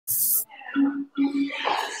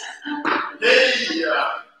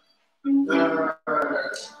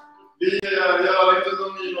Vi gör lite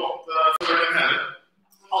någon ny låt för den här.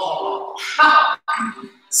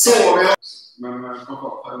 Så vi har... Men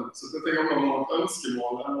så jag tänker om de har ett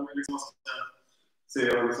önskemål eller om vi liksom ska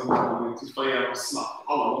se och liksom titta igenom snabbt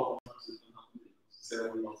alla låtar. Se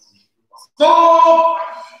vad det låter som. Stopp!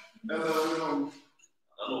 Eller någon...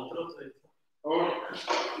 Det låter åt dig.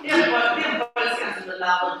 Det var det senaste med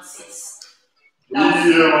Lars sist.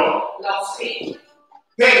 Lars Fink.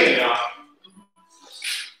 Pengar!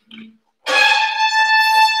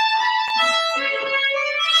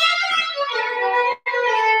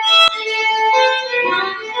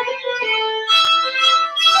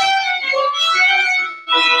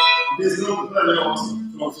 Det finns nog väldigt också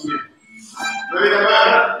för någon som vill. Men vi kan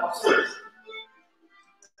börja, absolut.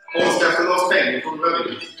 Oskar, efter oss pengar kommer vi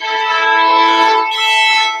väldigt mycket.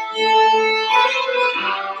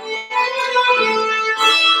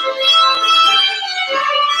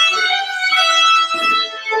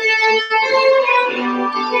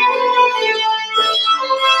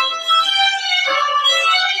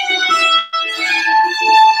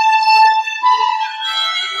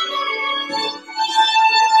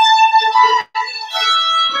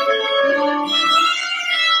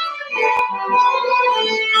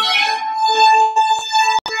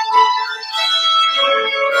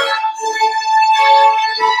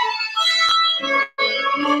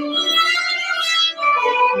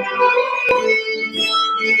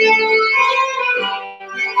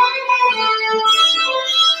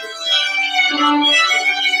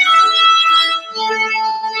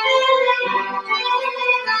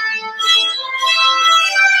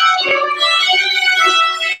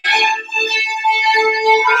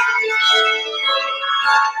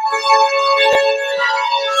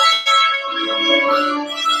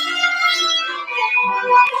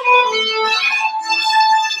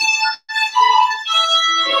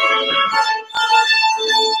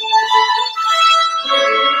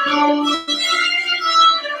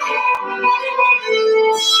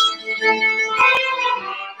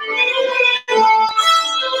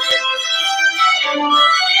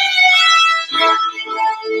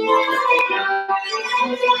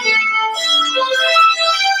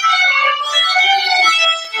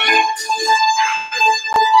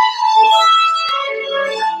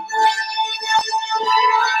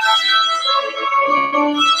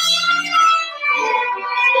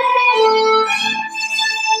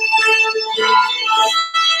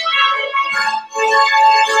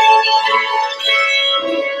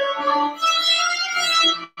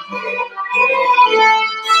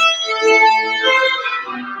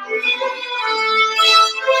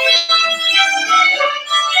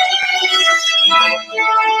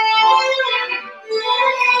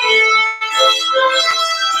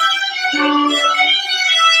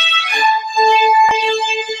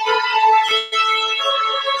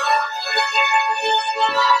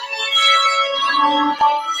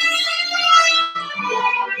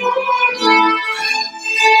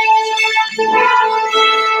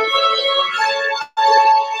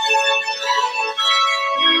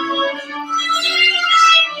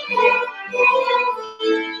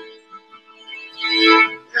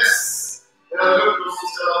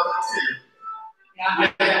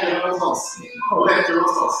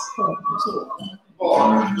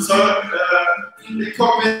 Det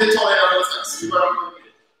kommer vi ta i alldeles strax. Vi börjar med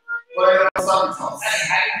vad är det samtals?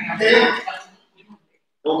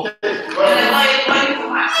 Okej.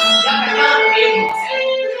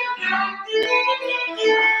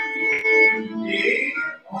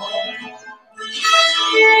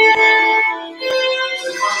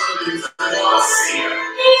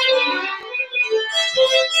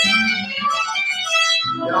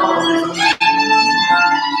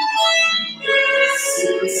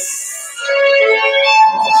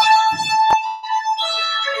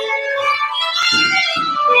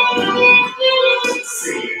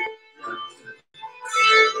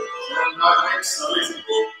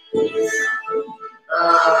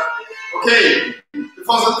 Okej, det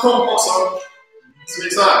fanns ett komp också som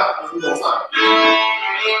gick så här.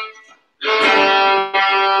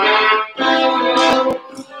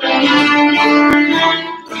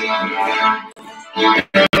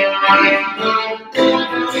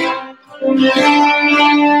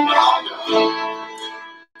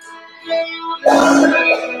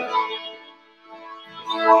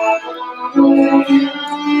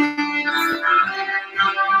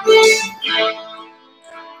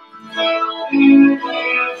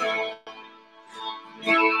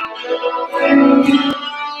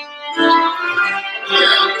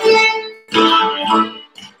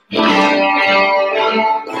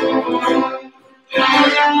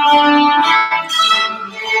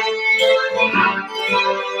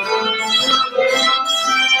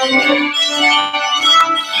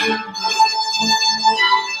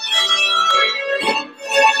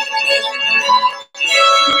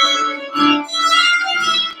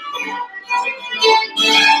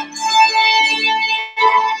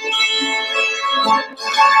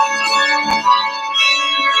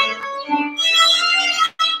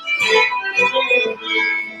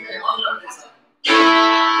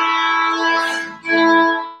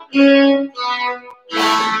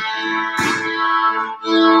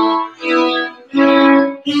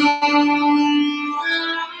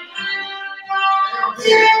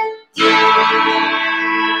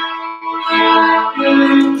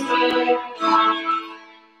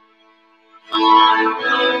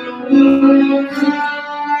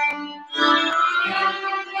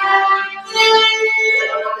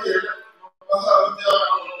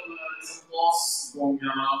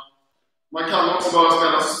 Man kan också bara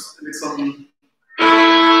spela liksom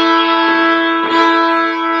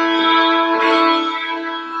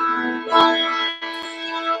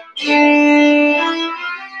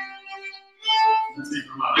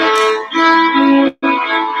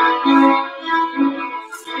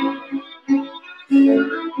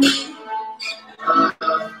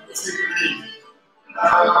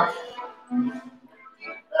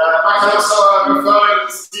man kan också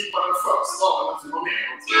skippa den första dagen att du var med.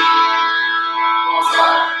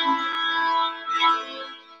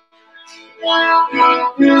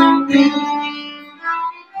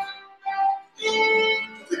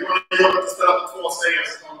 Det går jobbigt att ställa på 2 steg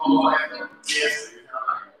så kan man bara ett steg.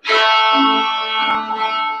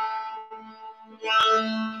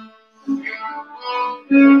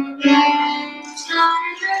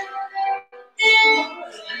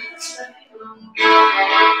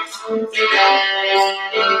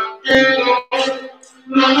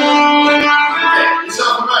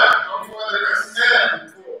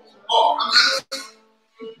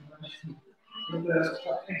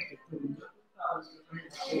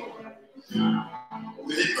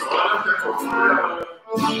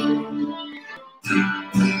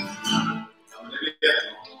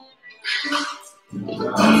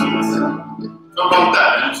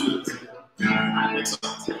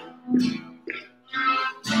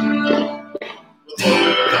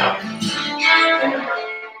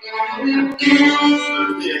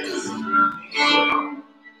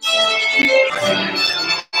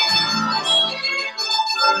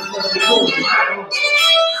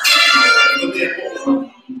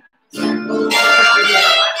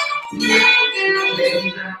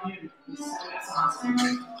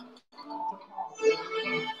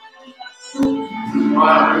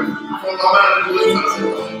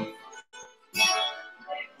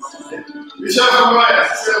 Vi kör från början.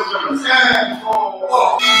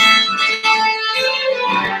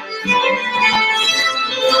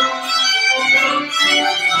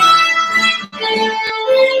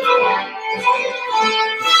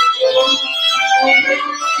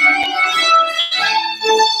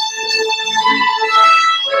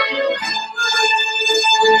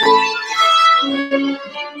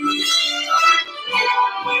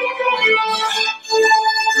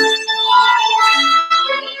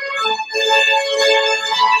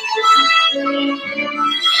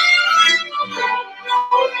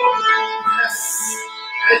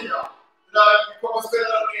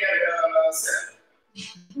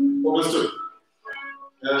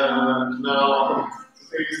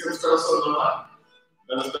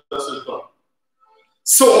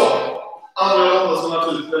 Så, andra låtar som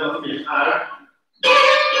naturligt spelar till är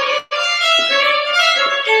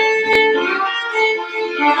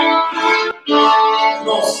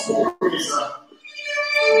Norsk-Polisa.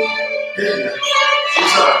 Hej, vi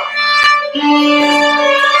kör.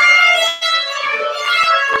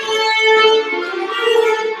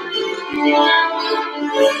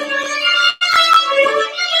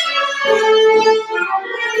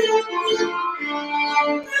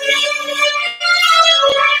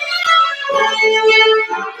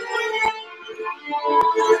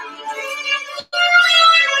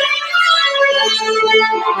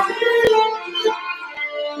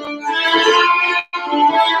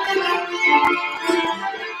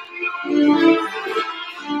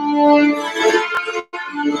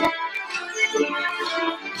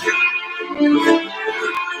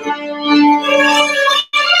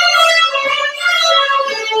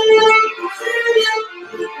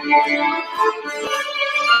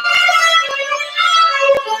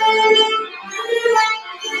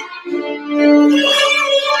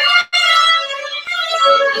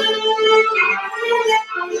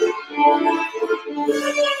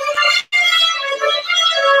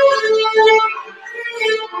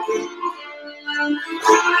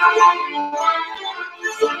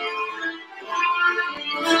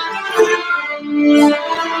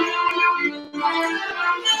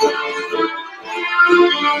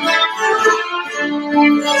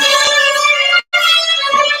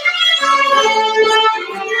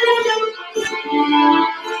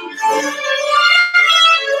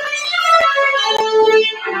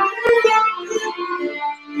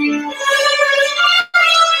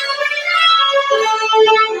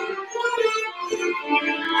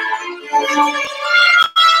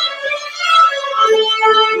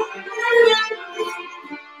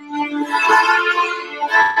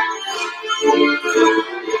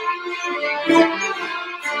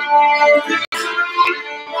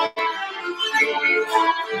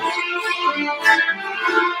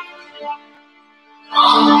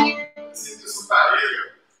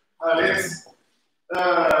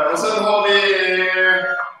 Och sen har vi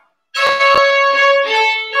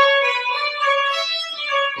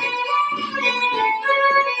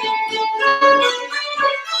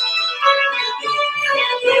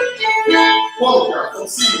polka från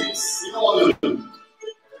Sims i Malmö.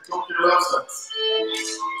 Klockan är lösat.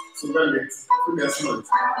 Så väldigt fungerar ut.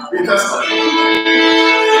 Vi testar.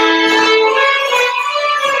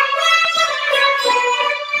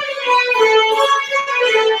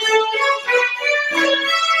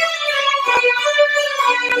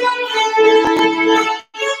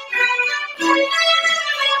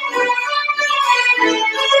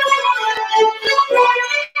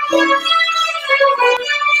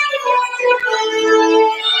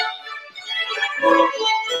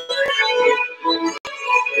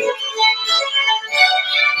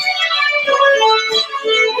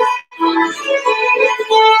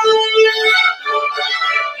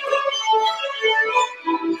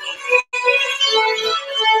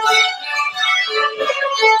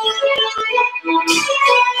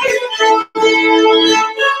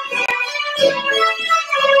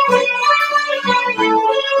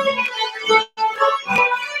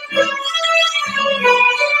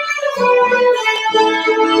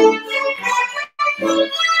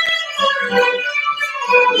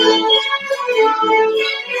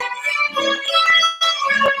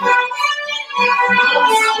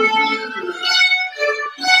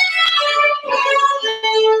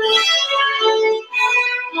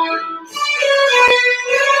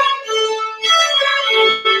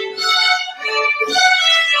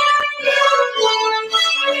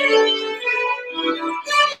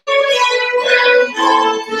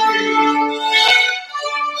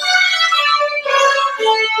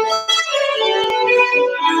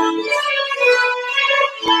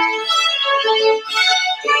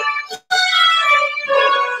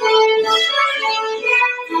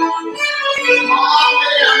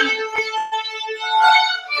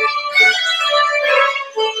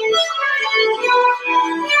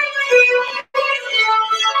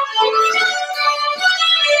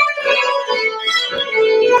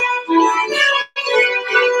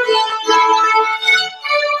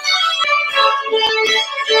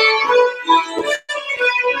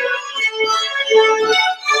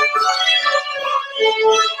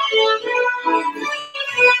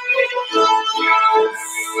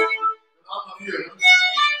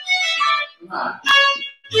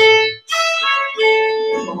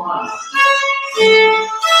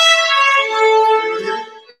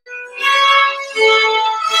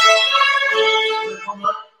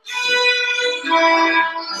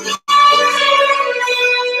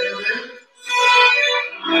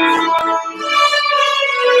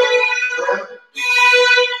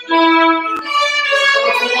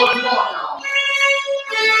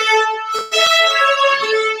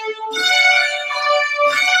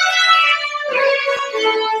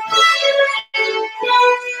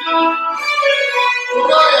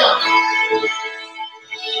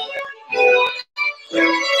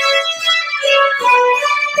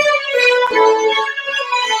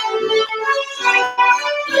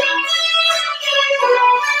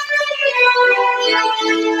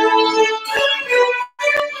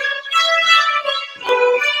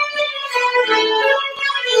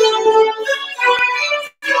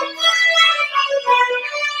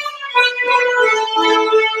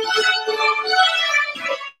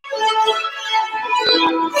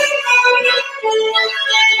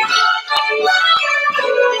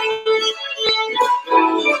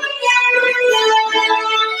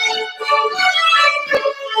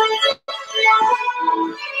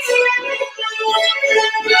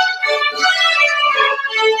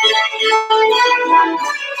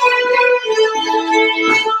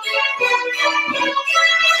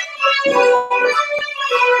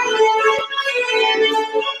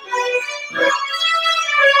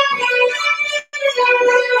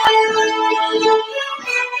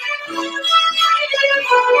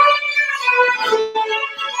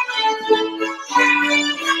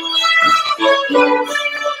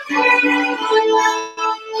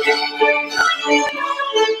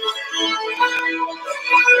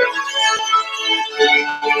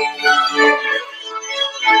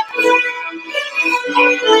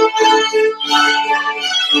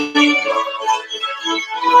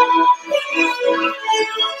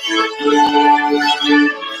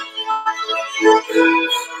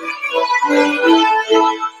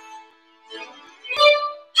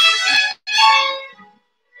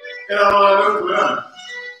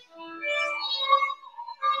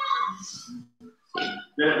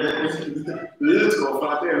 Vi utgår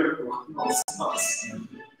från att det är luckor någonstans.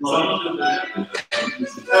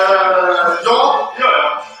 Ja, gör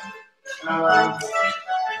jag.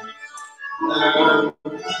 Jag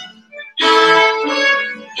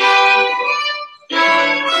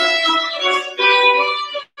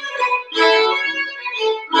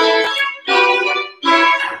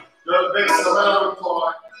växlar mellan att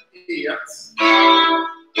ta et och get.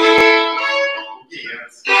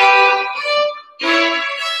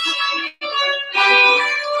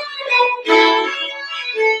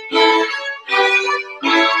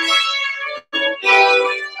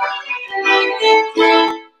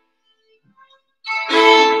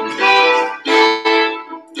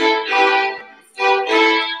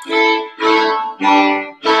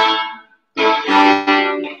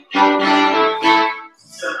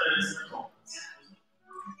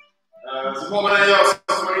 Så får man göra så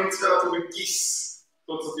att man inte spelar ordet giss,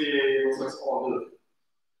 trots att vi är i någon slags A-dur.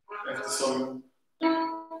 Eftersom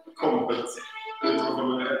kompet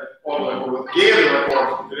utifrån A-dur-ordet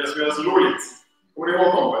G-dur-ackord, det är det som gör det så roligt. Och det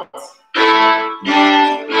var kompet.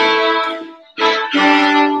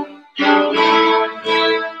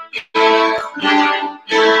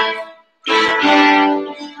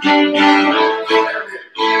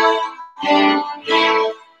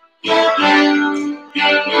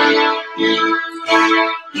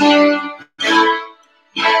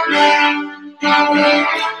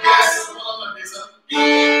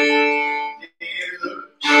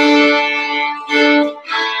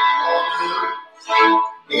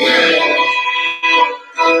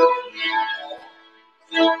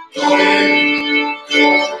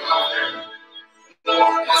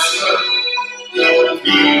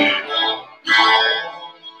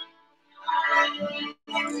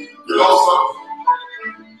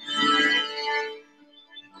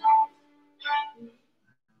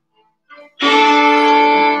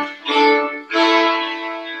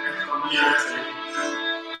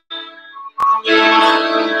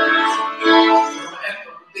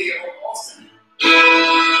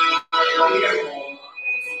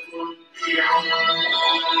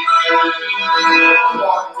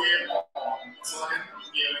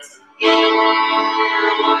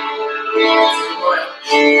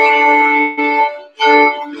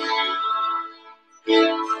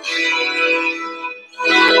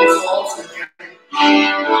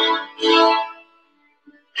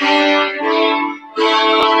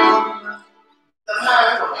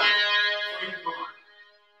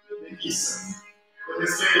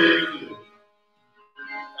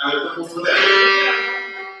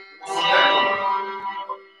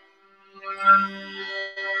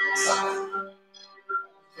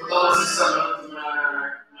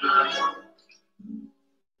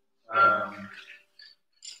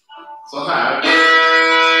 Så här.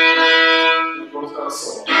 Nu får du spela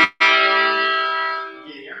så.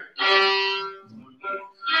 G.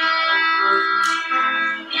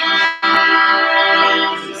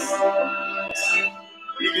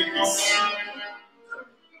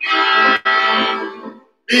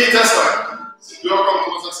 Vi testar. Du har kommit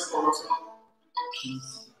på någon slags ackord också.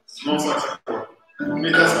 Någon slags ackord.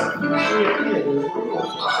 Vi testar.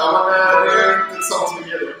 Ja, men det är inte tillsammans med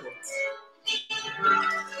G-dur-ackord.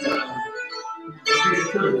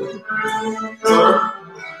 Så.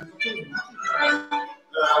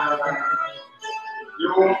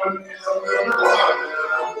 Jo, men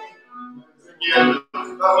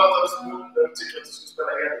jag tycker att du skulle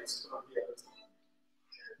spela G-dur så spela G-dur.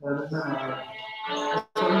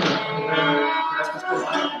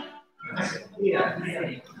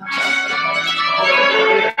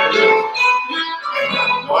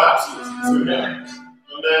 Ja, absolut.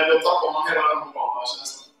 Men då tappar man hela den globala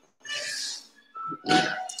känslan.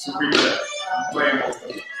 Så skiljer det. Ta en mål.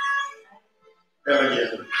 Eller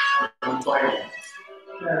G-dur. Ta en mål.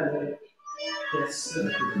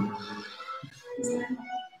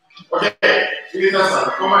 Okej, vi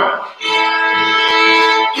testar. Kom igen.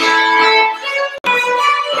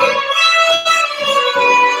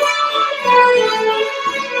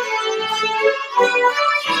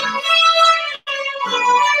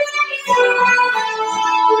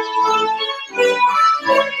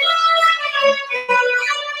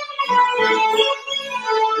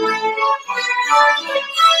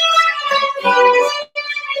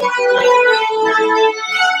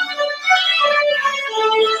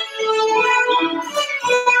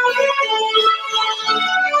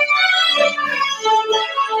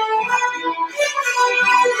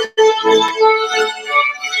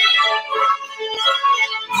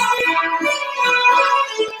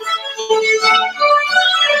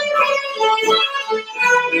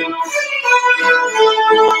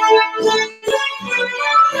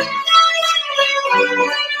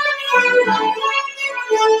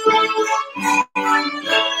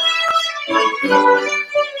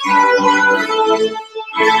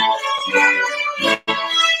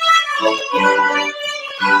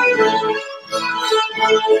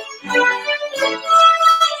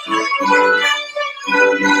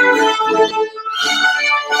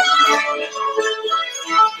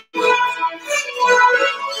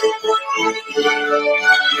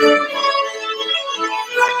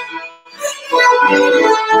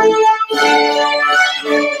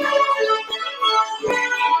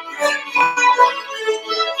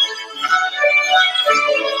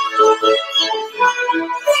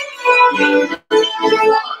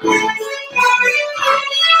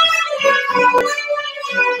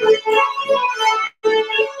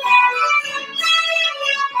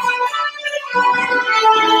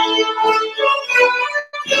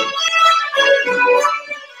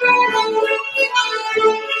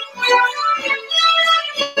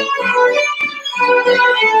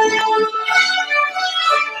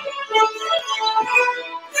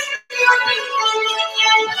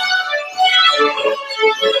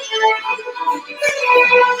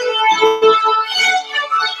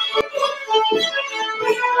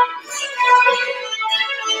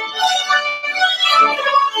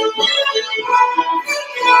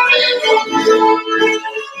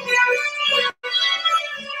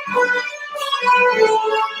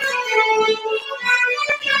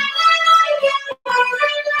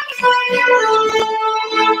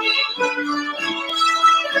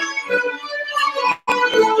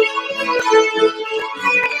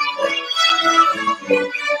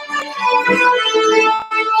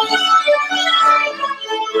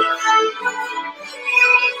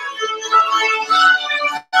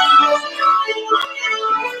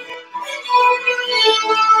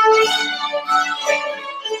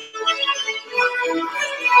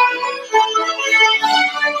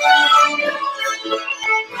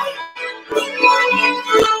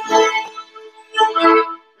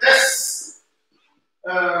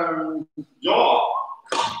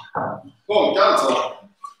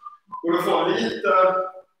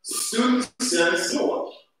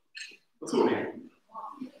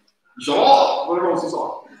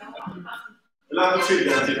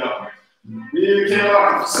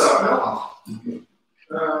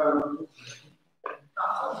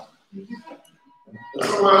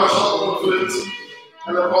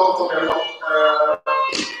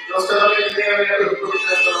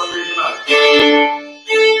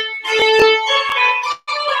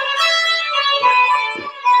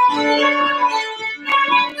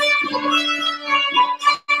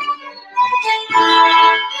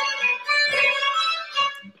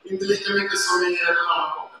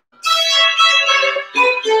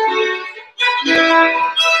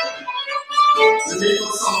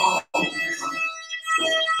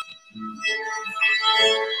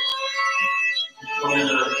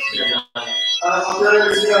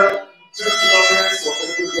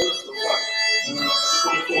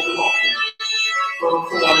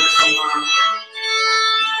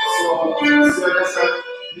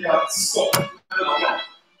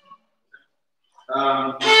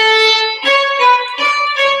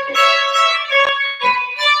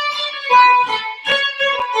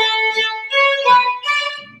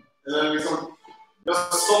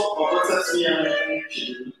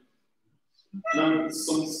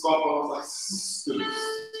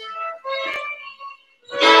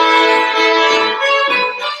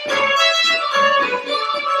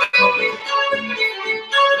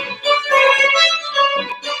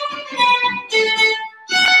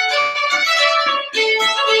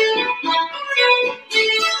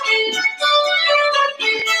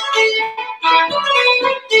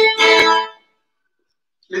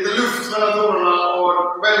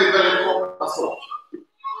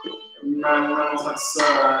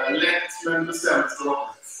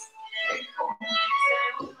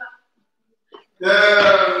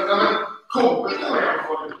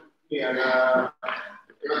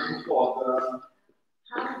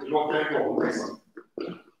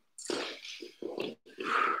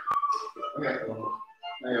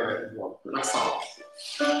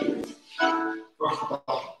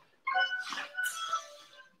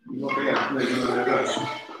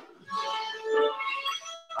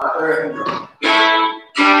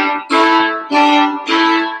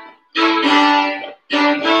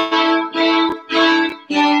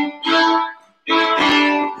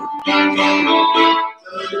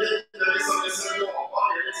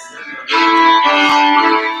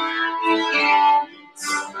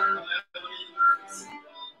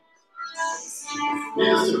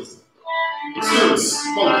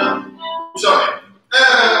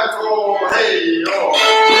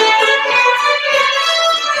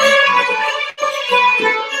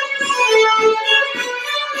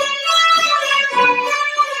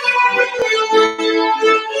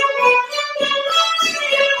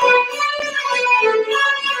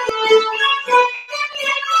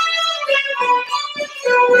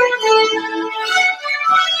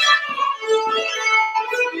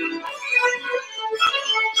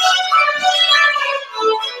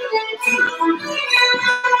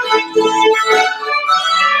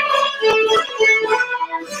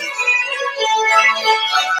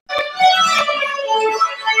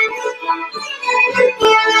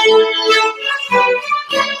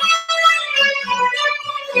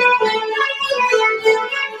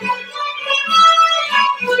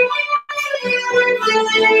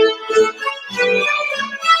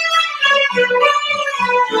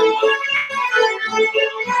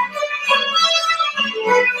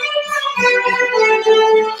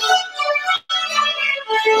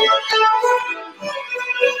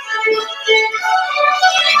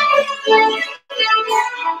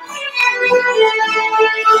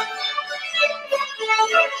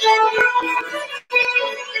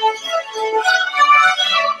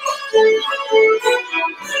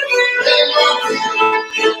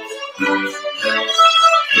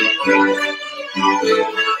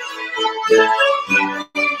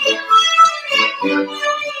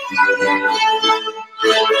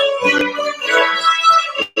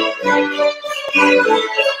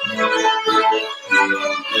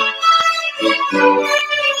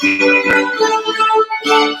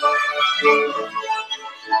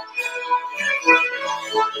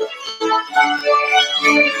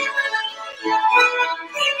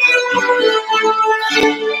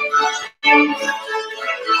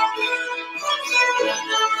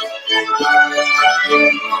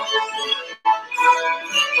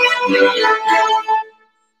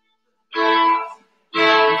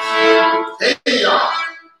 Heja!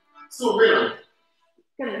 Stor skillnad.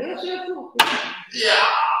 Kan du göra så? Ja!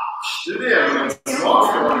 Det är väl en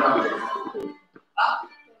smakfråga.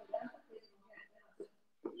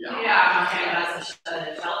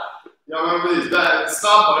 Ja, men precis. Det är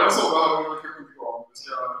snabbare än så behöver man kanske inte gå.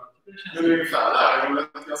 Men ungefär där är det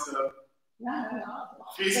ett ganska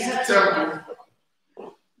friskt tempo.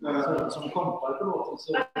 Som kompar på låten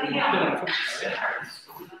så är det den första.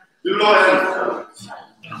 Du vill ha en?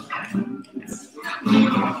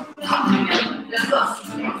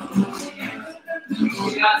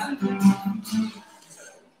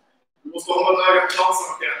 Du måste hålla ett öga på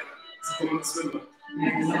chansen, så kommer det inte slumma.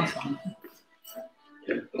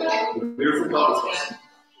 Det är fortfarande så.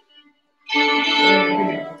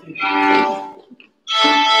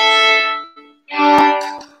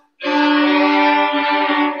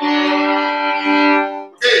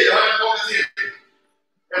 Okej, jag har en gång till.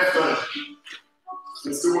 Efter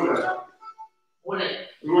den stora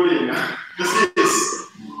Molin. Precis.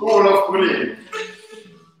 Olof Molin.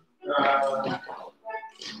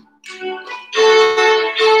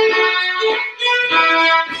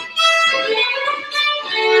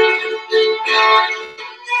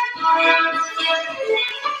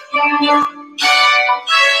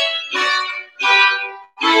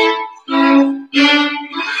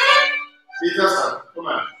 Vi testar. Kom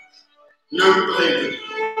här. Lugnt och fint.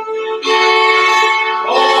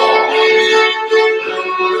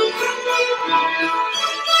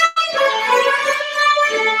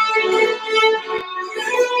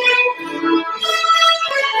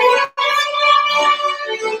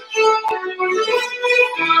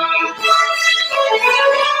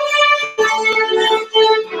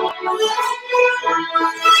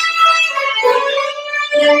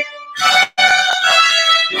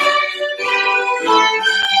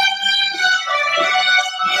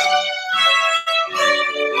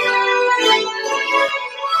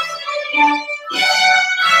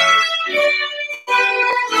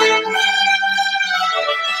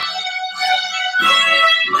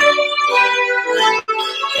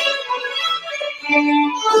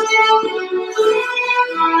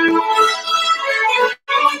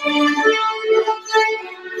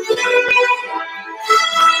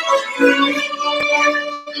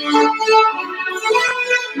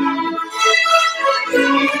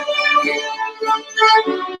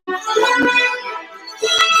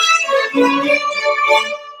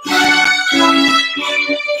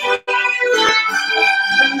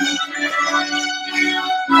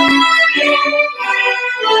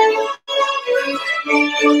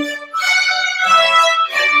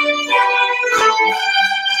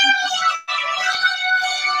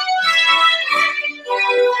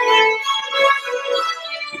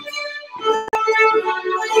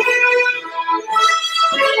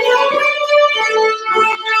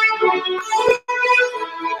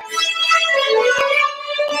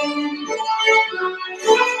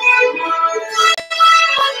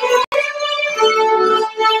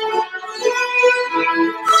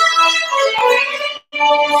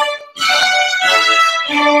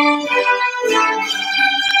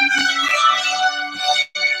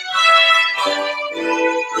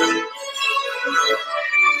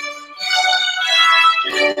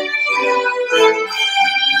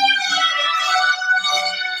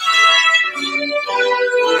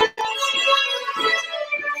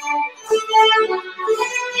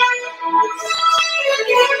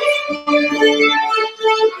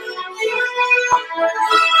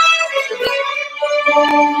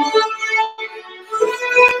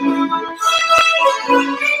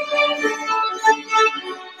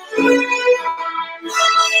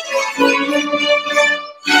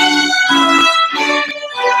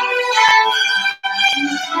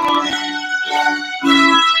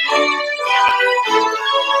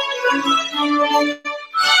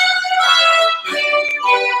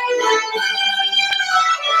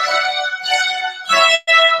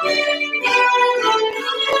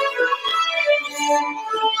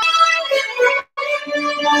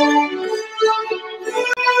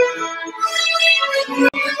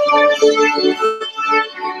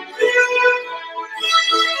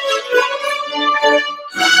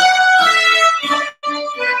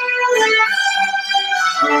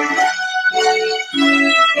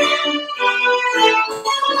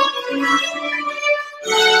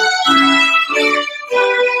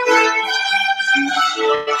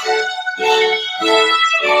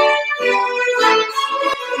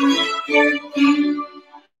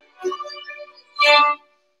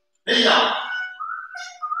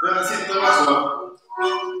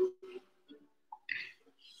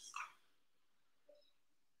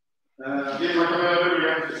 Vilma kan göra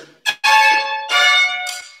roliga enkelt.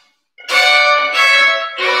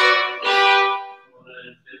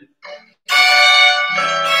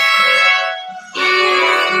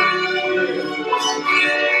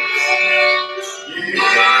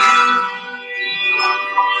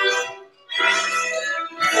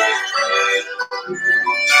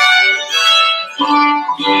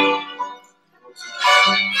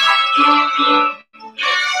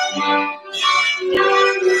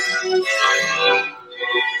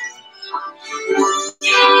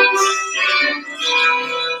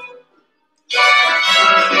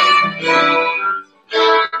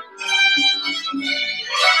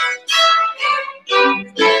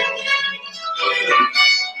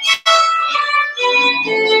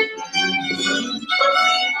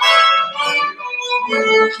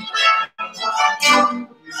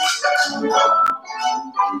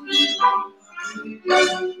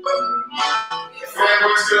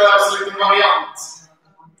 Jag ska göra en liten variant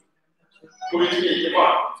på rytmiken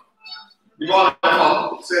bara. I vanliga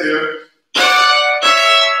fall så är det ju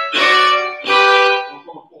man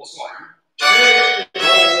kommer på slagen. Hej,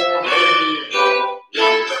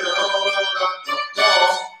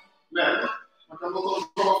 men man kan låta dem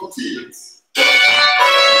komma på tidigt.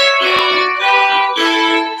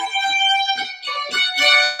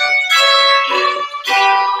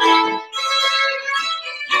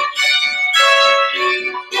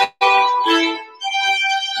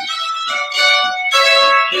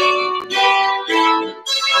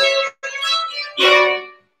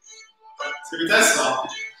 Ska vi testa?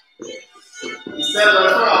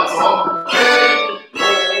 Istället för alltså hej,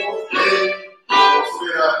 och så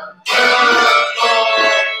blir det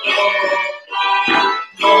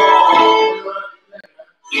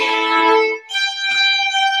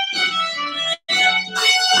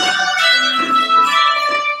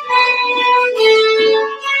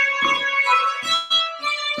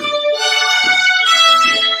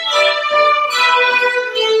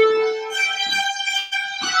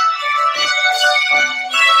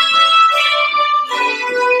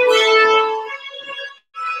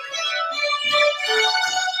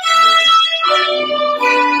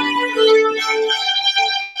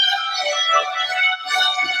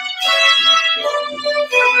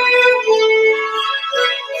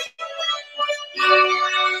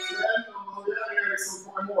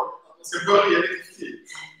börja lite tid.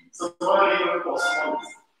 Så bara ringer på som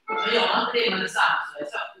vanligt. Men gör man inte det med detsamma så är det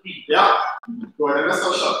så. Ja, då är det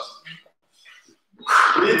nästan kört.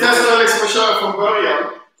 Vi testar liksom att köra från början.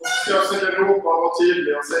 Och så ska jag försöka ropa och vara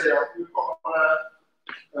tydlig och säga att nu kommer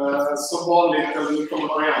det som vanligt eller nu kommer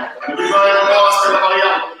varianten. Men vi börjar bara spela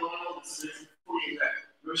varianten så vi får in det.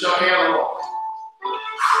 Vi kör hela dagen.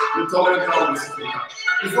 Nu tar vi inte alldeles för fint.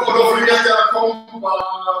 Och då får vi jättegärna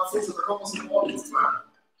fortsätta komma som vanligt.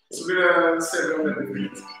 Så vill jag se om det blir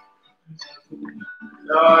fint.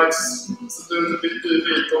 Ja, så du inte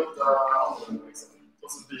blir ofta använder liksom.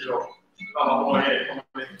 Och så blir då alla våra grejer kommer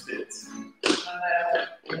lite tidigt.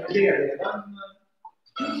 Men ledaren det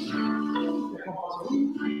kommer så.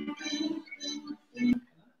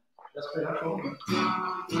 Jag spelar från.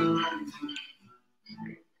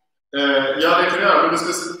 Ja, det kan jag göra, men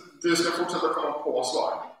du ska fortsätta komma på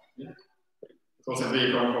slag. Så att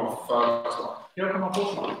vi kommer komma för slag. Jag kommer på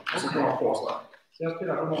slag. Så kommer på slag. Så jag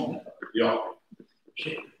spelar på många. Ja.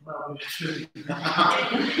 Shit,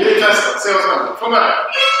 vi testar, se vad som händer. Kom med!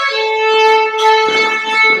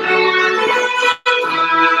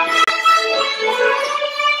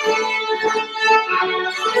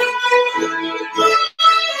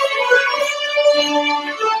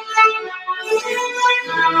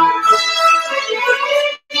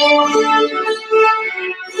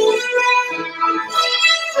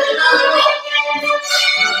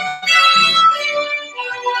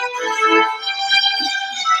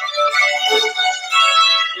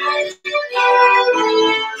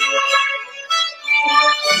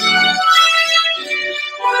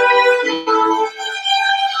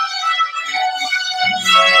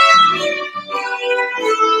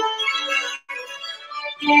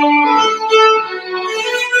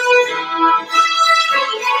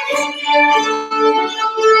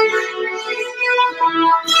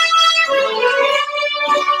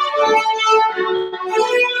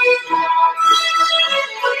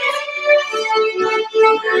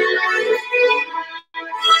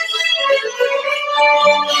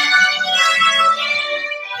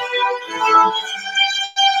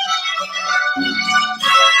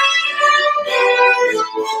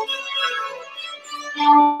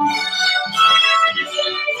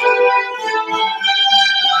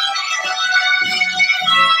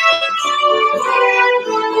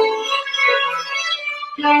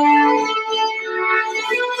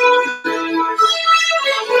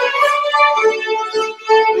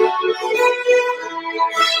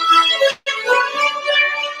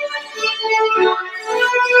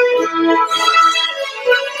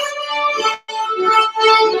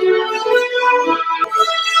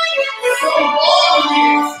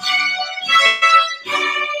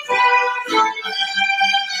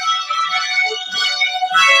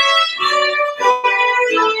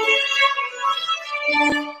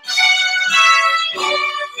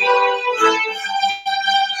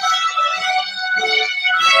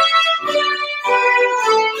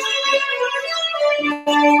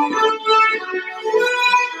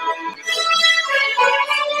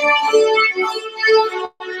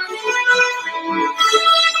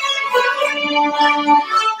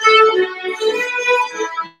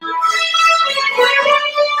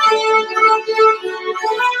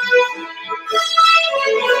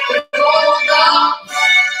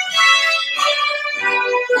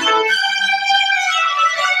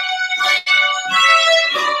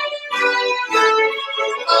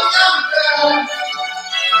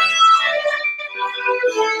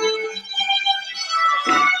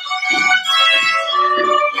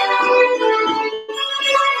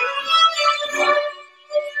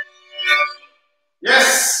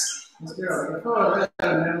 före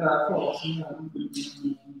den där fasen.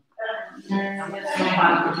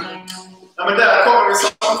 Ja, men där kommer vi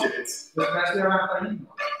samtidigt. Det där ska jag vänta in.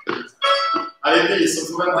 Ja, det är vi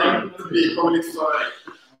som får vänta in. Vi kommer lite före.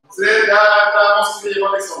 Så det där måste vi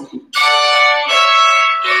vara liksom...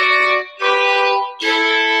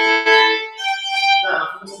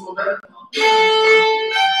 Där måste man vänta.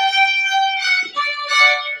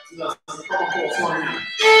 Så där ska vi komma på så många.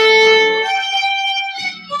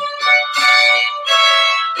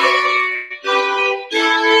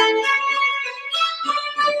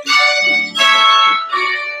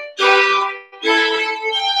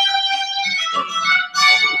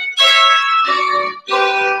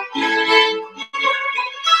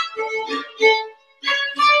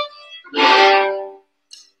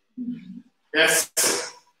 Yes.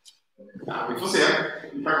 Ja, vi får se.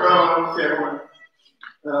 Vi kanske har fler gånger.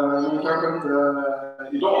 Men kanske inte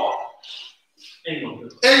idag. En gång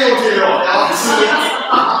till. En gång till idag. Ja, absolut.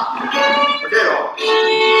 Okej då.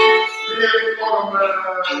 Det är lite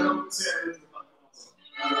om serien.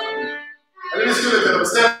 Eller vi skulle kunna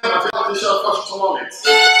bestämma att vi alltid kör först som vanligt.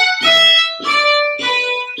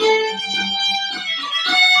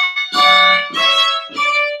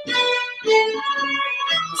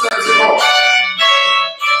 Sen så bra.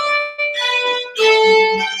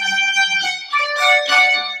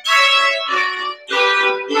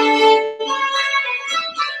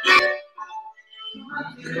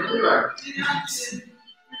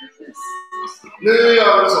 Nu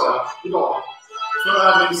gör vi det så idag. För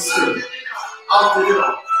övnings skull. Alltid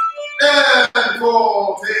idag. 1,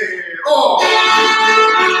 2, 3, och!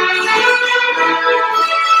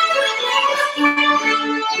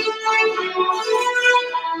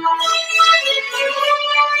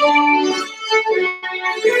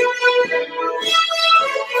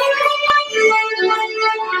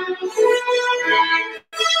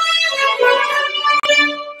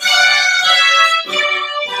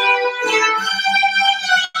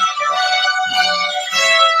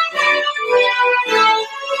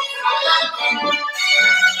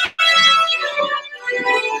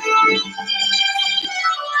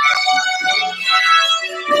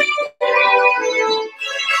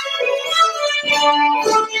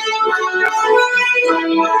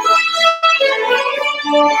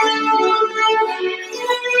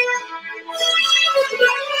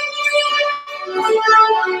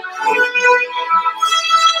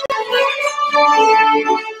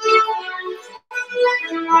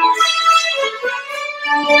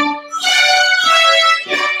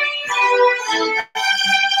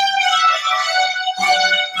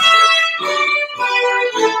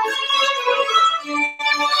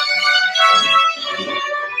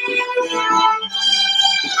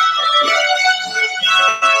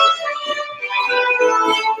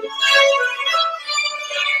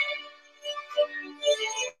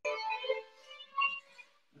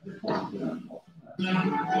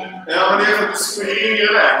 Ja, men det är för att du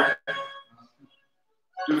springer iväg.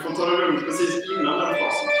 Du får ta det lugnt precis innan den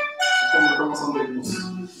fasen. Så kommer det komma samtidigt måste.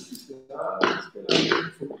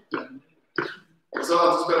 Så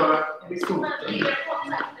att du spelar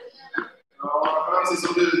ja, precis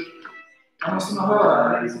som du. Jag måste nog höra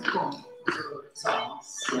det liksom kom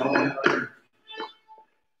tillsammans.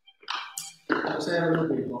 Jag säger väl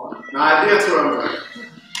det bara. Nej, det tror jag inte.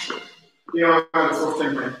 Det har jag väldigt svårt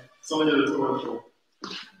tänkt mig. Som ljud tror jag inte på.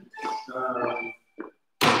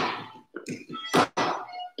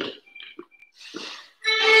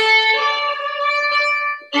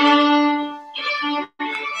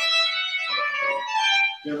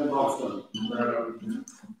 Det är en bra stund.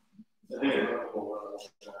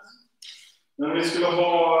 Men vi skulle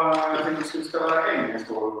ha... Jag tänkte vi skulle spela engelskt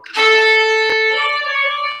då.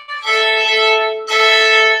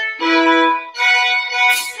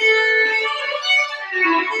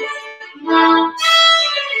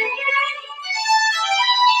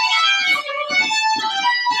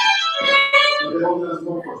 Det var inte ens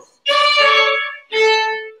bra först.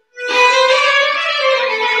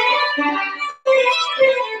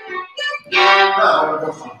 Där har vi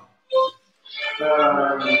kassan.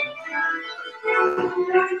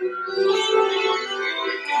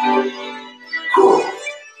 Cool.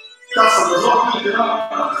 Kassan är bra mycket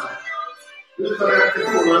annat. Utan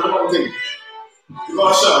repetition eller någonting. Vi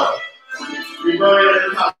bara kör. Vi börjar i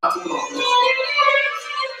den här tonen.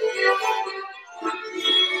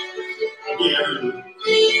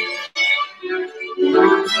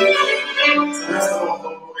 Sen nästa låt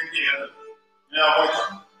kommer på G. Ja, hojta.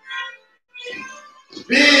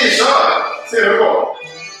 Vi kör! Ser hur det går.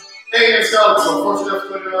 Engelska alltså. Först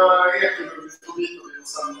efter ekonomisk och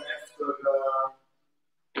sen efter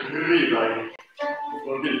Rydberg.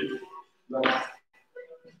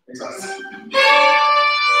 Exakt.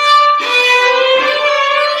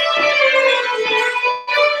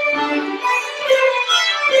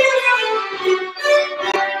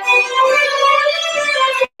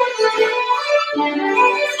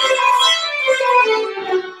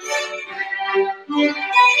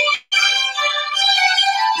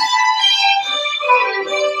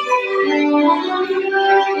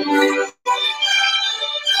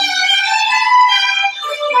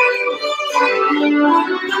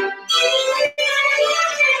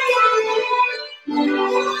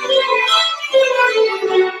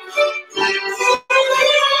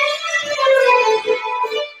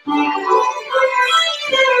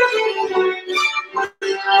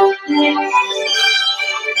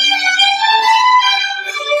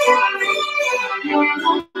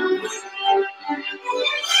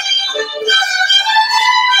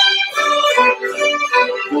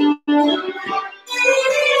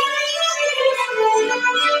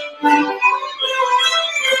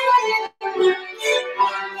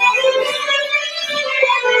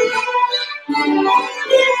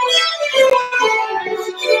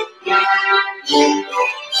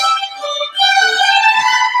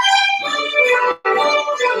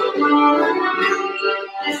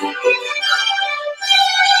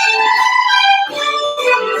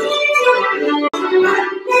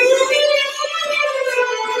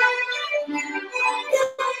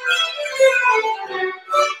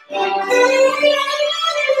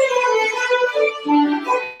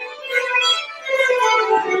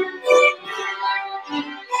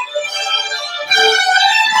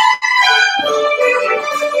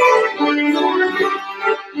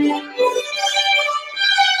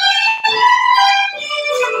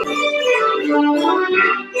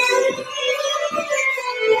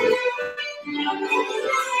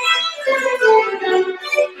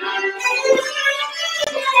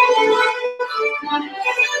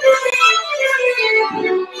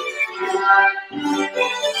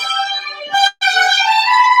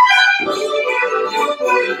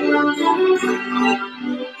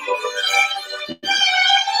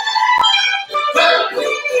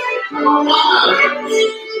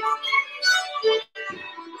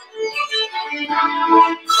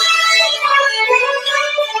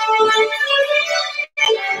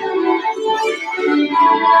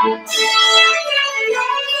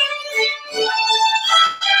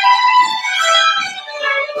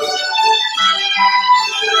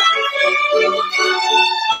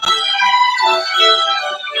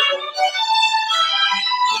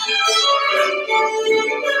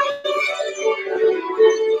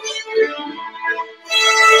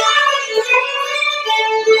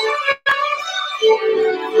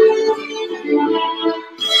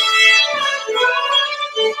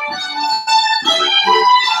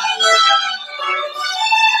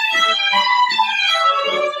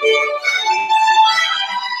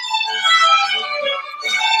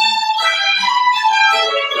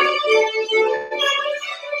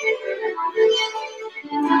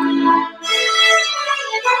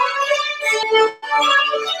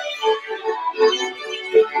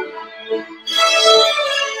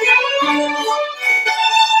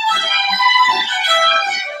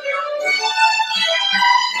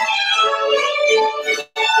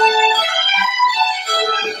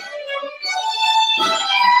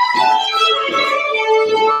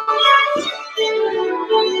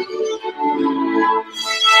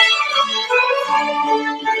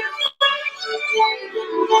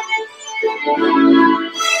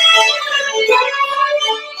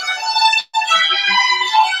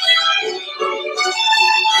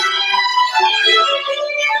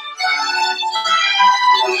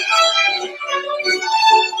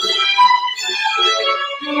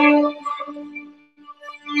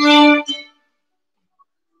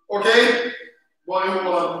 Okej, vad är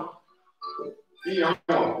målen? Inga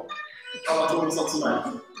mål. Alla tror det satt som mig.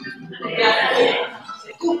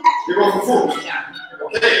 Det går för fort.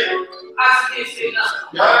 Okej.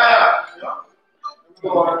 Ja. Det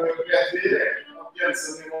var rätt idé.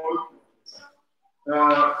 Gränsen var upp.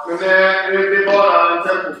 Men det är bara en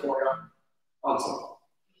tempofråga. Alltså.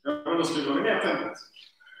 Men då skriver vi ner tempot.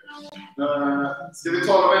 Ska vi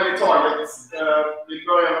ta det i taget? Vi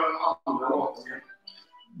börjar med den andra låten.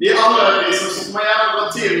 I andra reprisen så får man gärna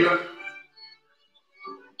dra till.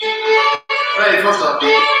 Nej, första.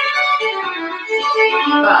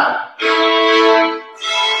 Där.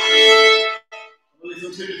 Och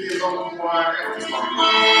liksom trycker till dem på efterslag.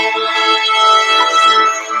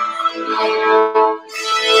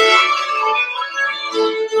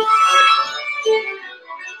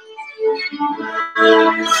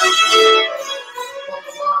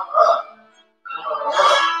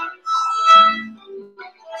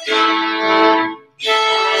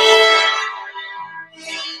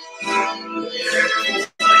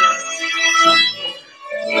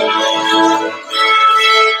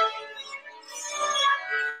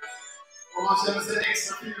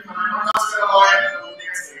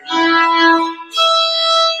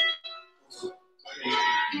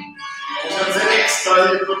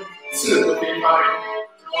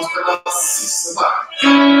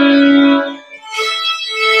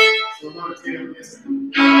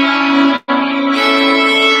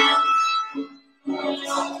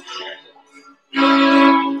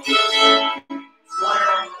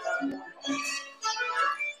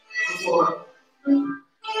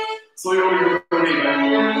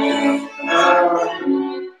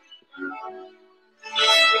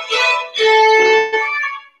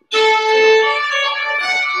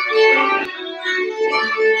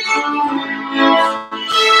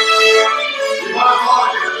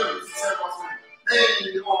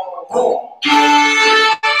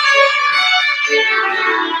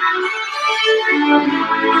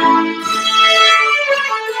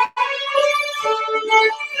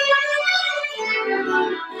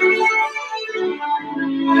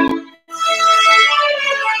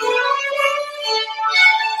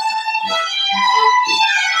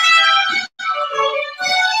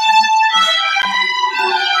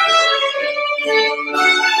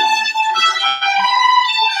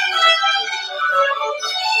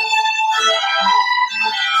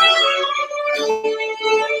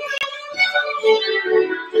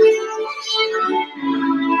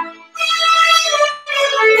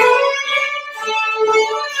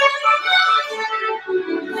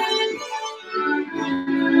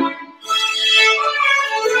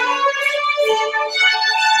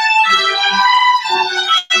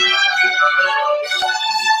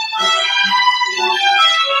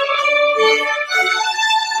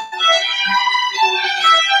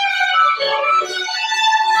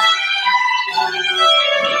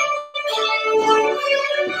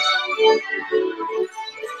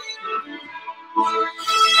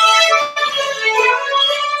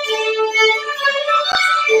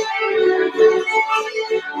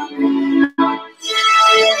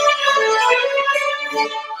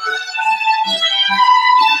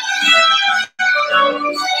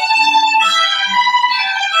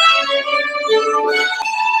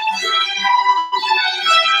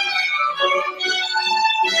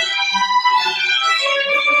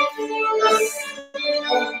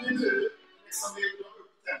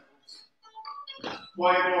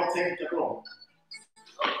 Vad är bra att tänka på?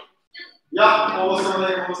 Ja, och vad ska man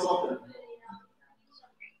lägga på starten?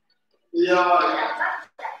 Ja,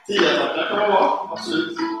 10-tackar kan man vara,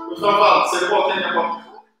 absolut. Men framförallt så är det bra att tänka på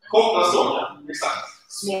korta stråkar, exakt.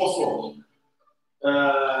 Små stråk.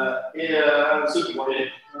 Är en superbra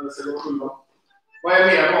grej. Vad är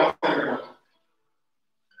mer bra att tänka på?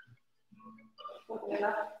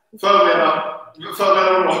 Förbereda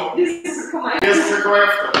då. Det som ska komma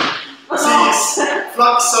efter. Precis.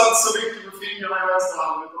 Flaxat så mycket med fingrarna i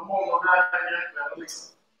vänsterhanden. De håller nära greppet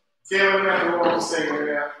liksom. 3 meter var på stängen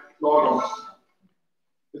är lagom.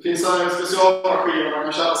 Det finns en specialmaskin där man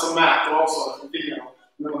kan känna som mäter avståndet från fingrarna.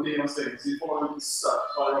 Mellan fingrarna steg. Så vi får en liten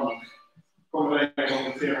stört varje gång. Kommer det en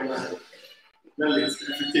gång 300 meter. Väldigt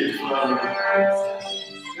effektivt för världen.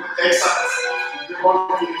 Exakt. Det var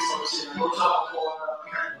lite liksom maskinen. Då kan man på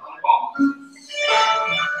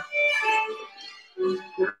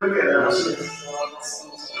det är det maskinen.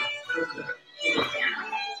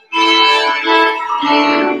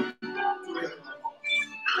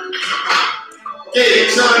 Okej,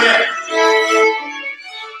 vi kör igen.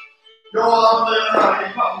 Jag använder den här i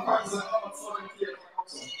hand faktiskt en annan sak än telefon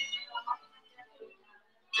också.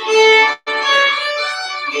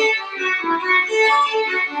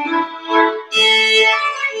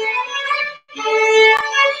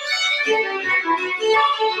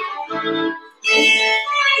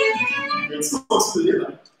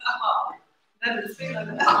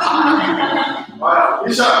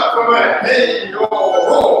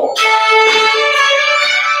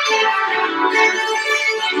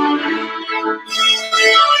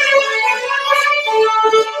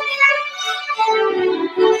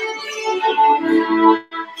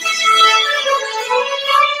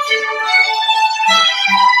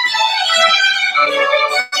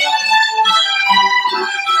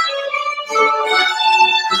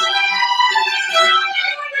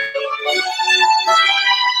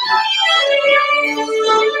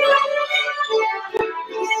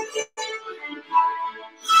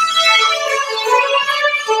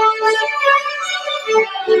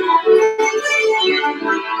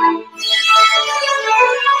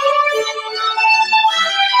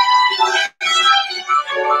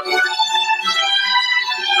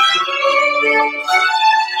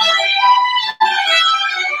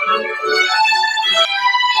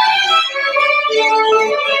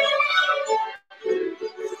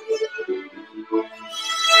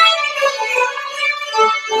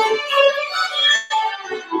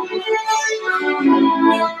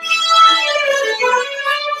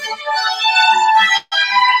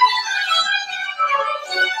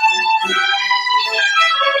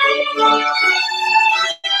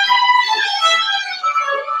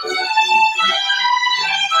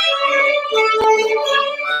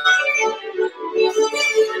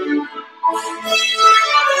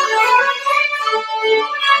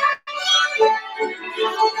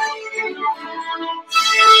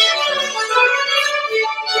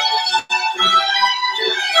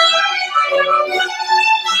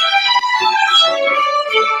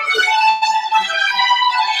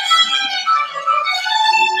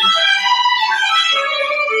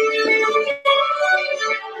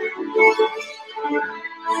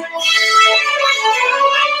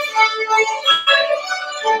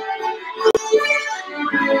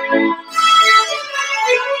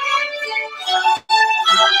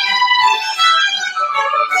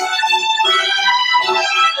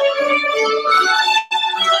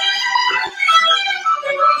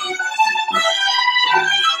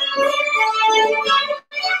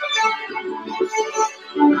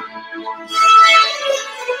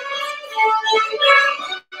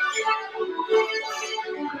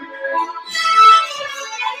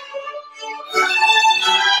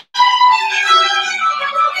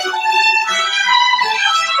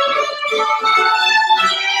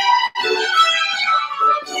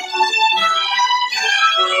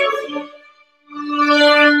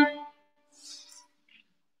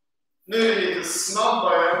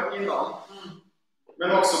 snabbare än innan.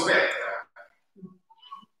 Men också bättre.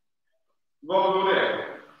 Vad var det?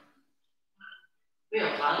 Ja,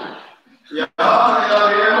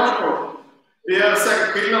 det är något. Det är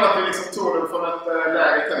säkert skillnad att vi liksom tog den från ett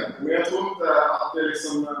lägre tempo. Men jag tror inte att det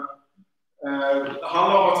liksom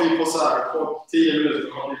handlar om att vi på så här på 10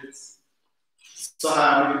 minuter har blivit så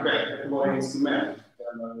här mycket bättre på våra instrument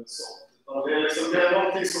eller så. Det är liksom, det är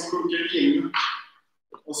någonting som sjunker in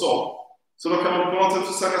och så. Så då kan man på något sätt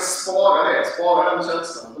försöka spara den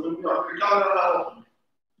känslan. Vi kallar det här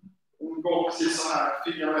om går precis så här,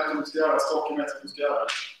 fingrarna vet hur du ska göra, staken vet hur du ska göra.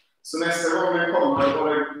 Så nästa gång det kommer och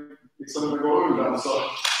det liksom går undan så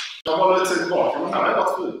jag håller lite tillbaka, men här har jag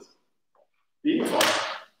varit förut. Det är inget fara.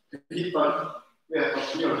 Jag hittar, vet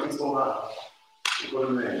att mjölken står här. Och går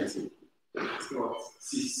med liksom. Det ska vara ett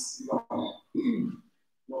sis i vattnet.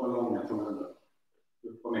 Några långa tunnor.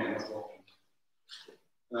 Upp och ner med staken.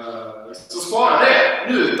 Så spara det,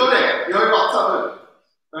 njut av det. Vi har ju varit här nu.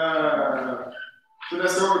 Så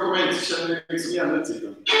nästa gång vi kommer in så känner vi liksom igen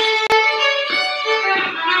utsikten.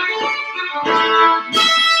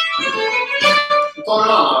 Vi tar den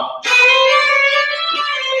andra.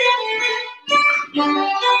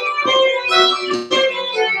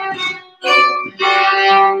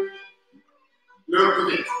 Lugnt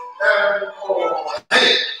och fint.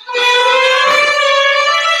 Hej!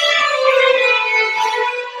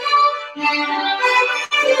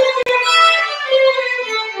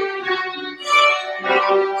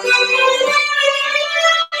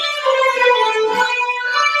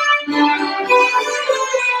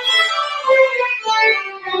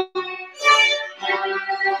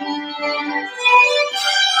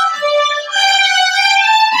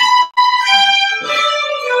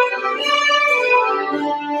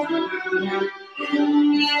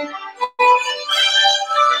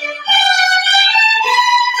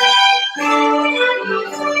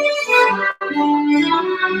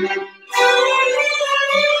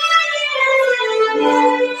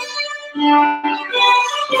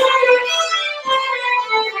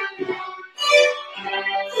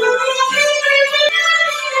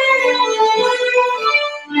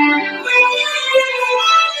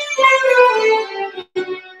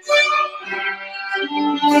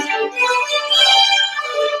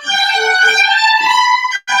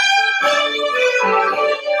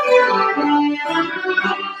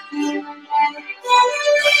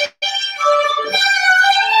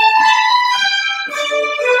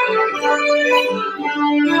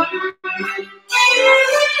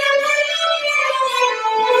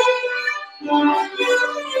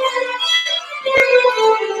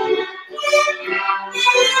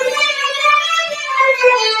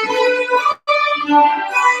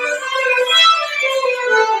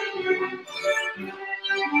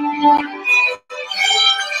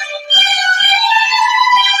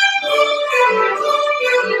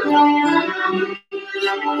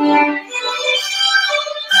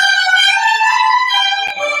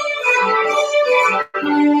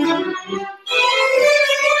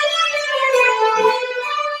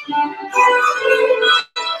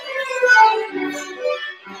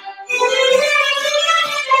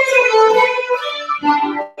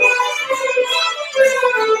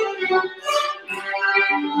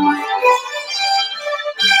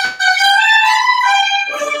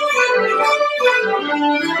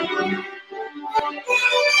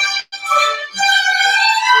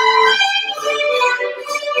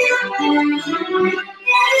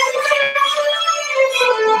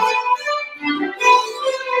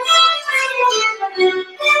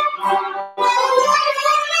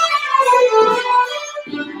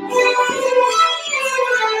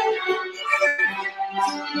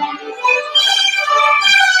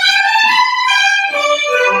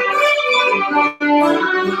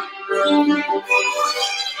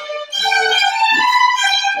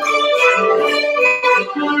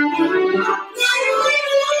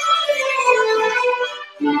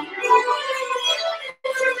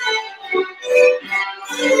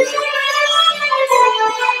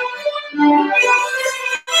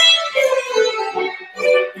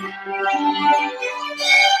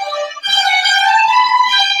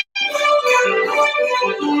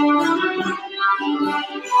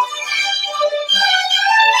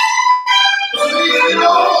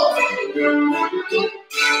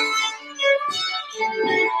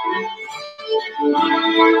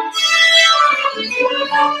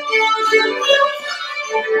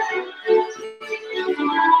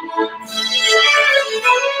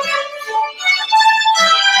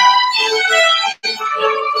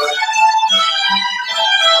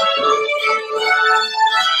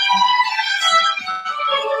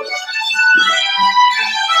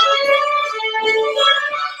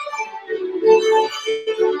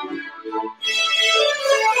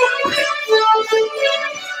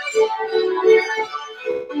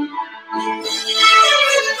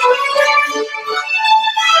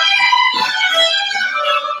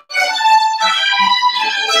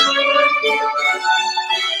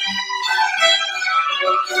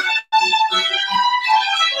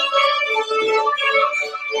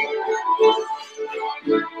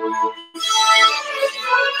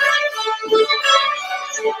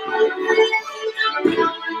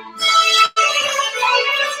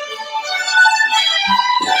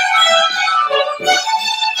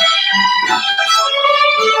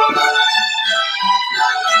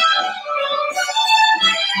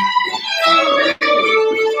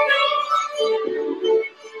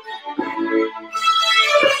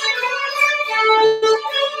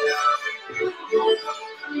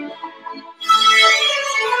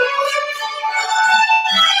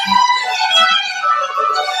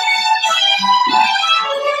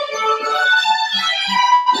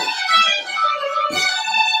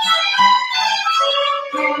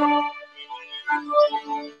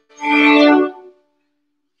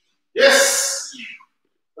 Yes!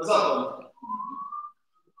 Där satt den.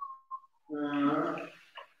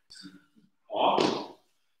 Ja.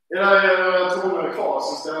 Är det toner kvar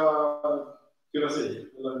som ska fyllas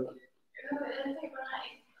i? Eller?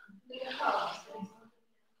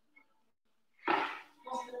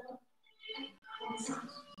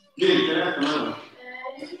 Vilken är det nu?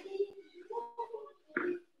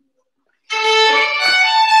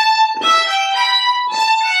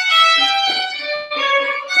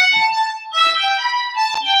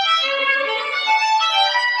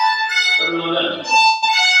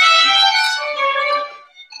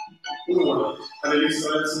 Eller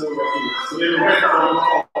lyssnar inte så noga till. Så det är nog rätt att de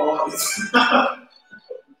har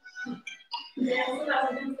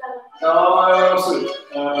Ja, absolut.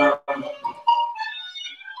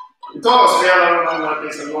 Vi tar oss redan när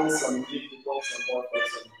liksom långsamt, riktigt långsamt bara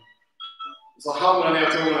liksom. Så hamnar ner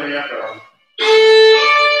tonerna i hjärtan.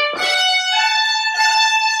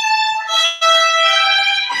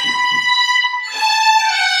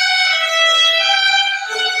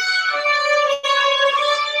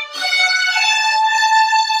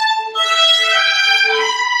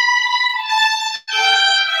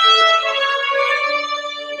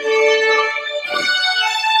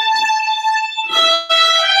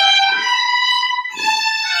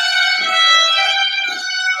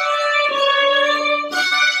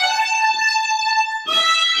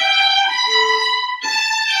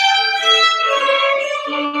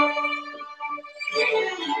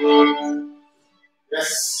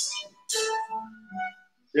 Yes.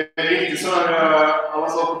 Det är riktigt så här, alla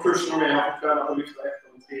som var på kursen med har fått träna på att lyfta 1,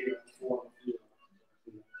 3, 2, 4,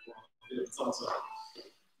 4, samma sak.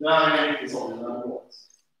 Det här är en riktig sån, den här låt.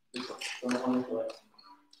 Den har man inte rätt.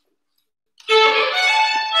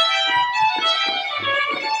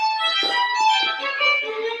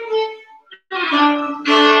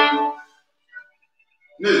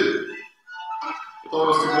 Nu tar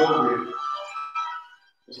vi oss till Volvo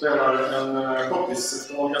och spelar en kompis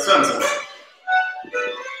efter Olga Svensson.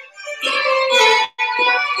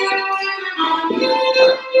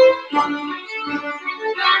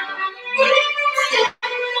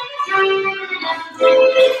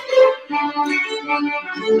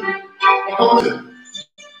 Vad kom nu?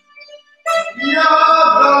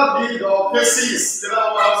 Ja, då, precis. Det där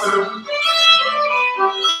var alltså.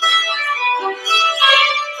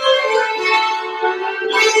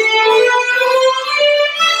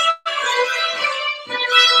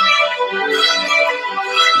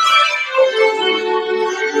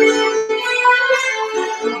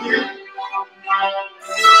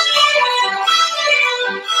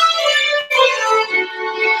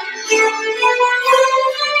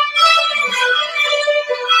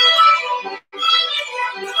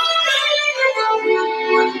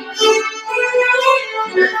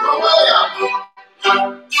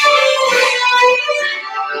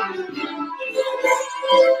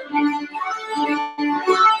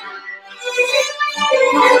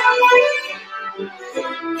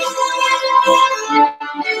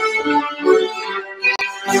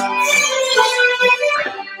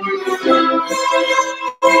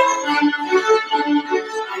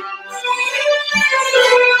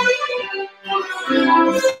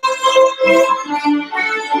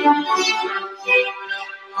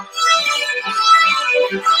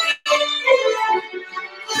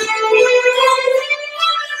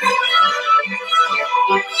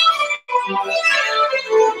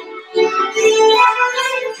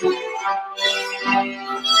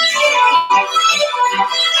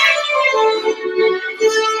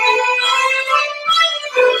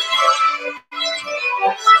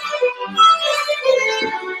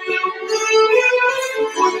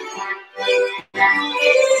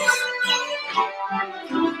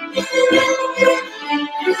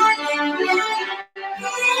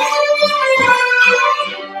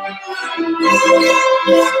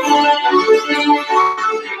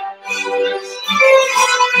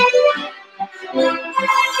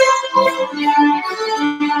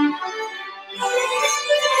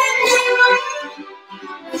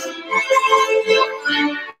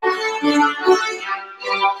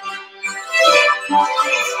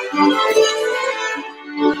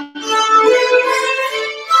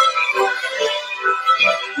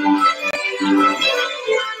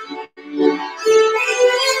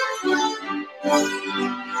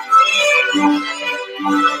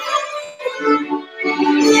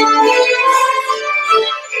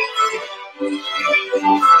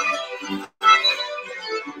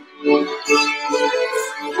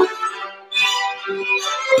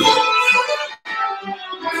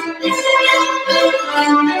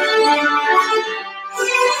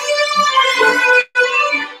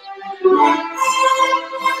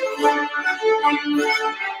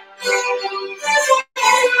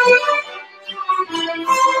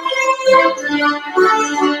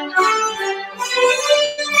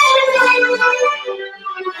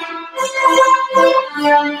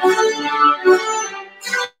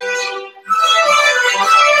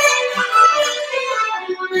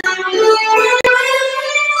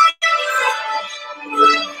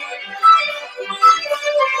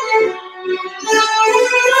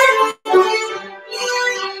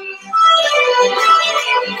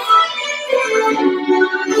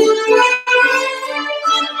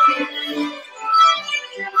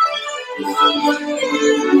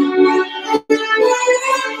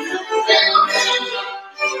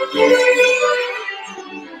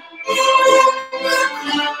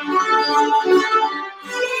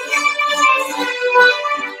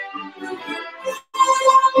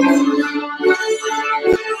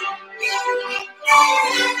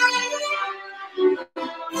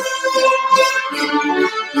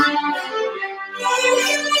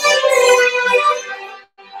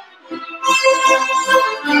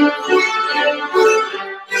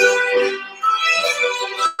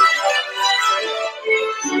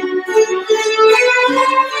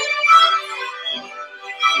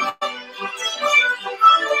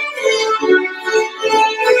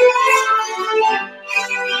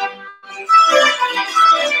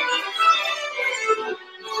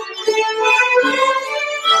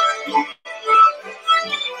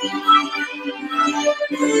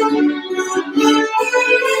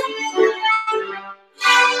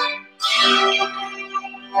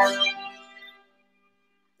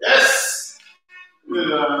 Yes! Nu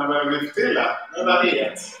börjar vi få till det. Det där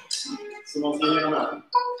är så man ska ge med.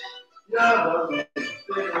 Ja, det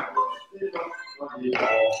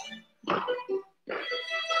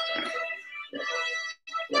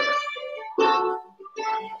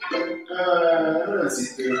är det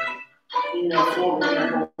sitter ju. Inga frågor,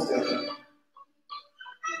 inga konstigheter.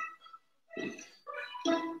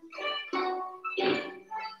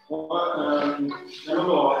 Det var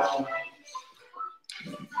bra.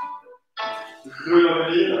 Rullar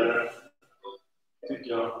vi vidare,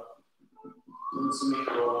 tycker jag. Det är så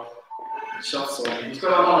mycket att tjafsa om. Nu ska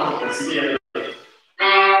jag ha en liten serie.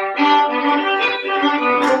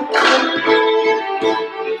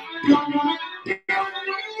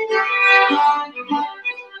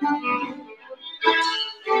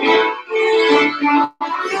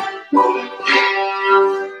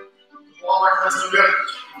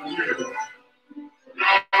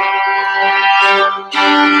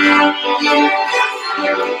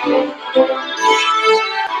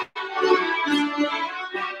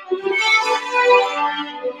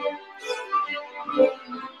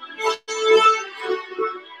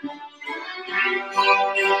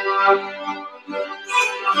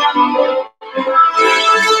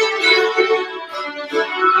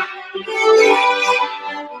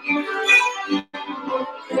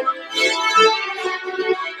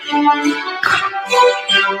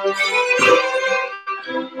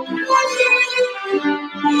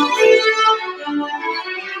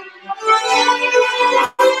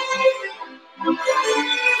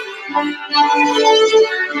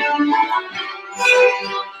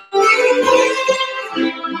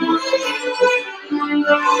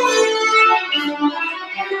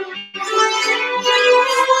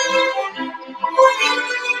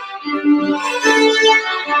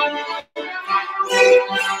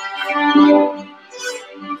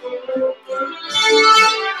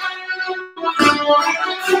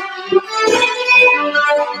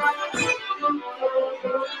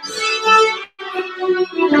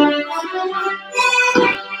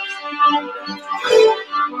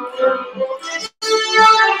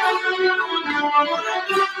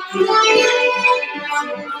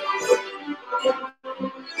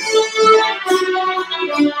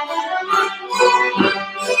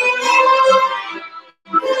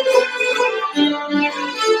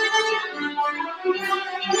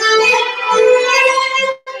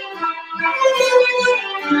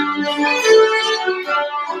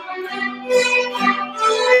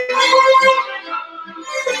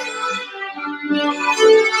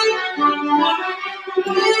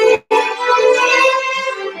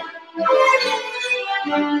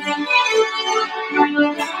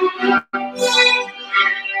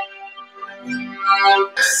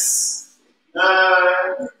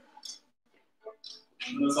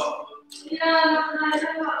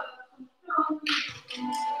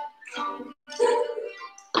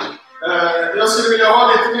 Jag skulle vilja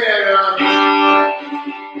ha lite mer...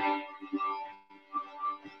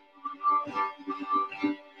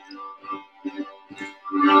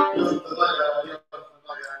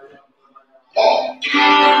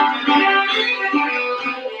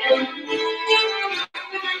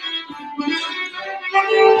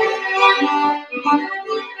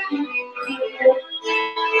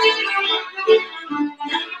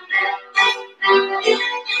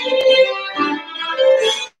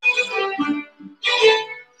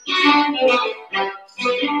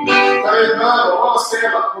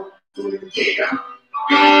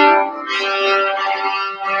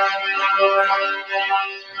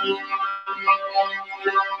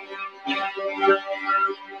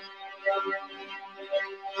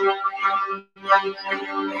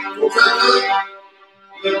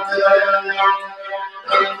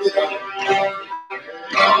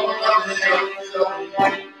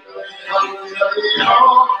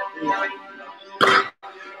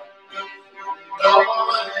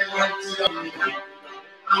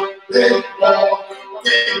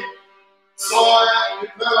 Så vi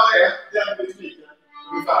prövar den rytmiken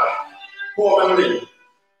ungefär på melodin.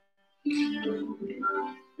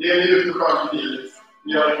 Det är en minut och skönt i bilen.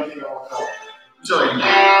 Vi gör ingenting av det. Vi kör in.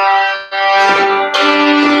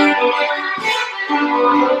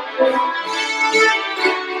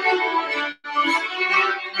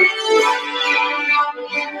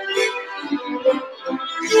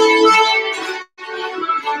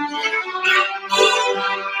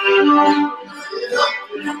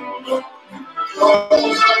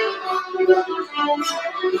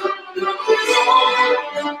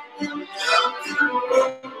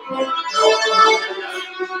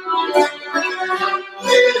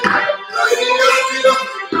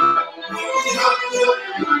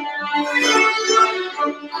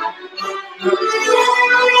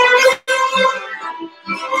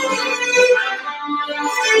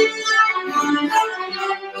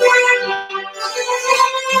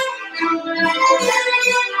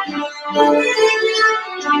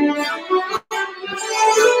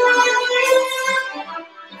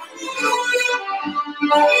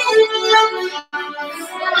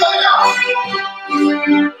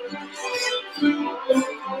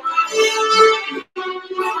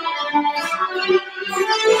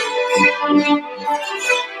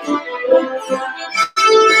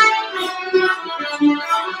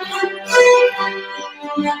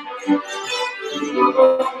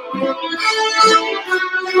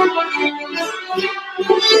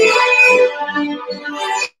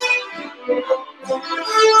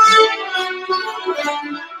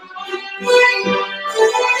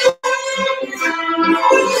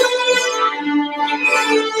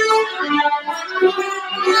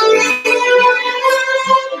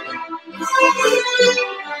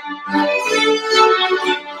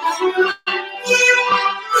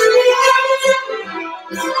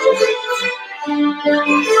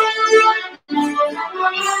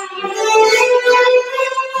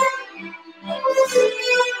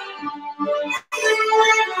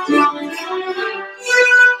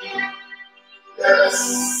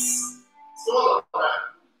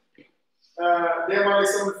 Det man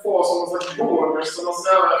liksom får som en slags bonus som man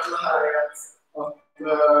strävar efter här är att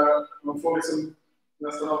man får liksom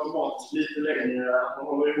nästan automatiskt lite längre att man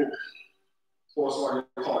håller ihop två slag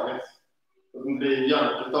i taget. Att det blir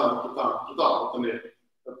janket, i och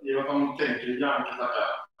med att man tänker janket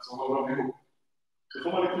så håller de ihop. Så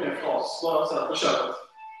får man lite mer fras bara så här på köpet.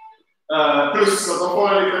 Plus att de får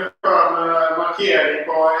en lite skön markering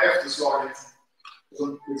på efterslaget.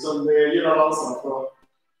 Så liksom det gillar dansarna för att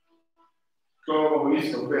klara av att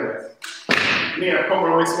lyfta på benet. Ner kommer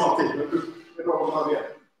de liksom alltid, men upp är då de här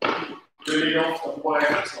vet. Det ligger ofta på bara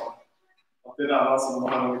efterslag. Att det är där dansarna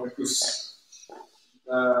har en liten skjuts.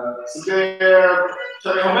 Så det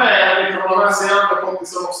kan vi ha med. Vi kan ha med sig andra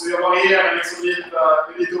kompisar också. Vi varierar liksom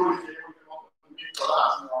lite olika mycket av det här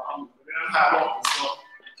som jag använder. Det är den här låten så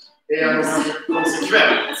är en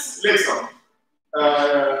konsekvens liksom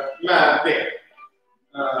med det.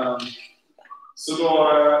 Så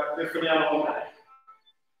då det får ni gärna ha med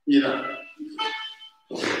i den.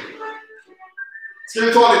 Ska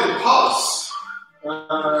vi ta lite paus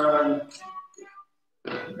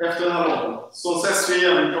efter den här låten. Så ses vi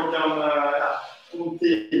igen klockan om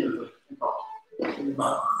 10 minuter.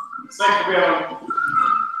 Släck på benen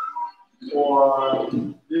och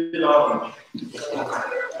vila över.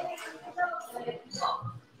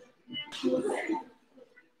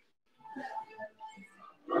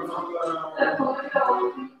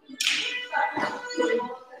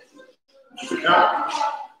 Ja.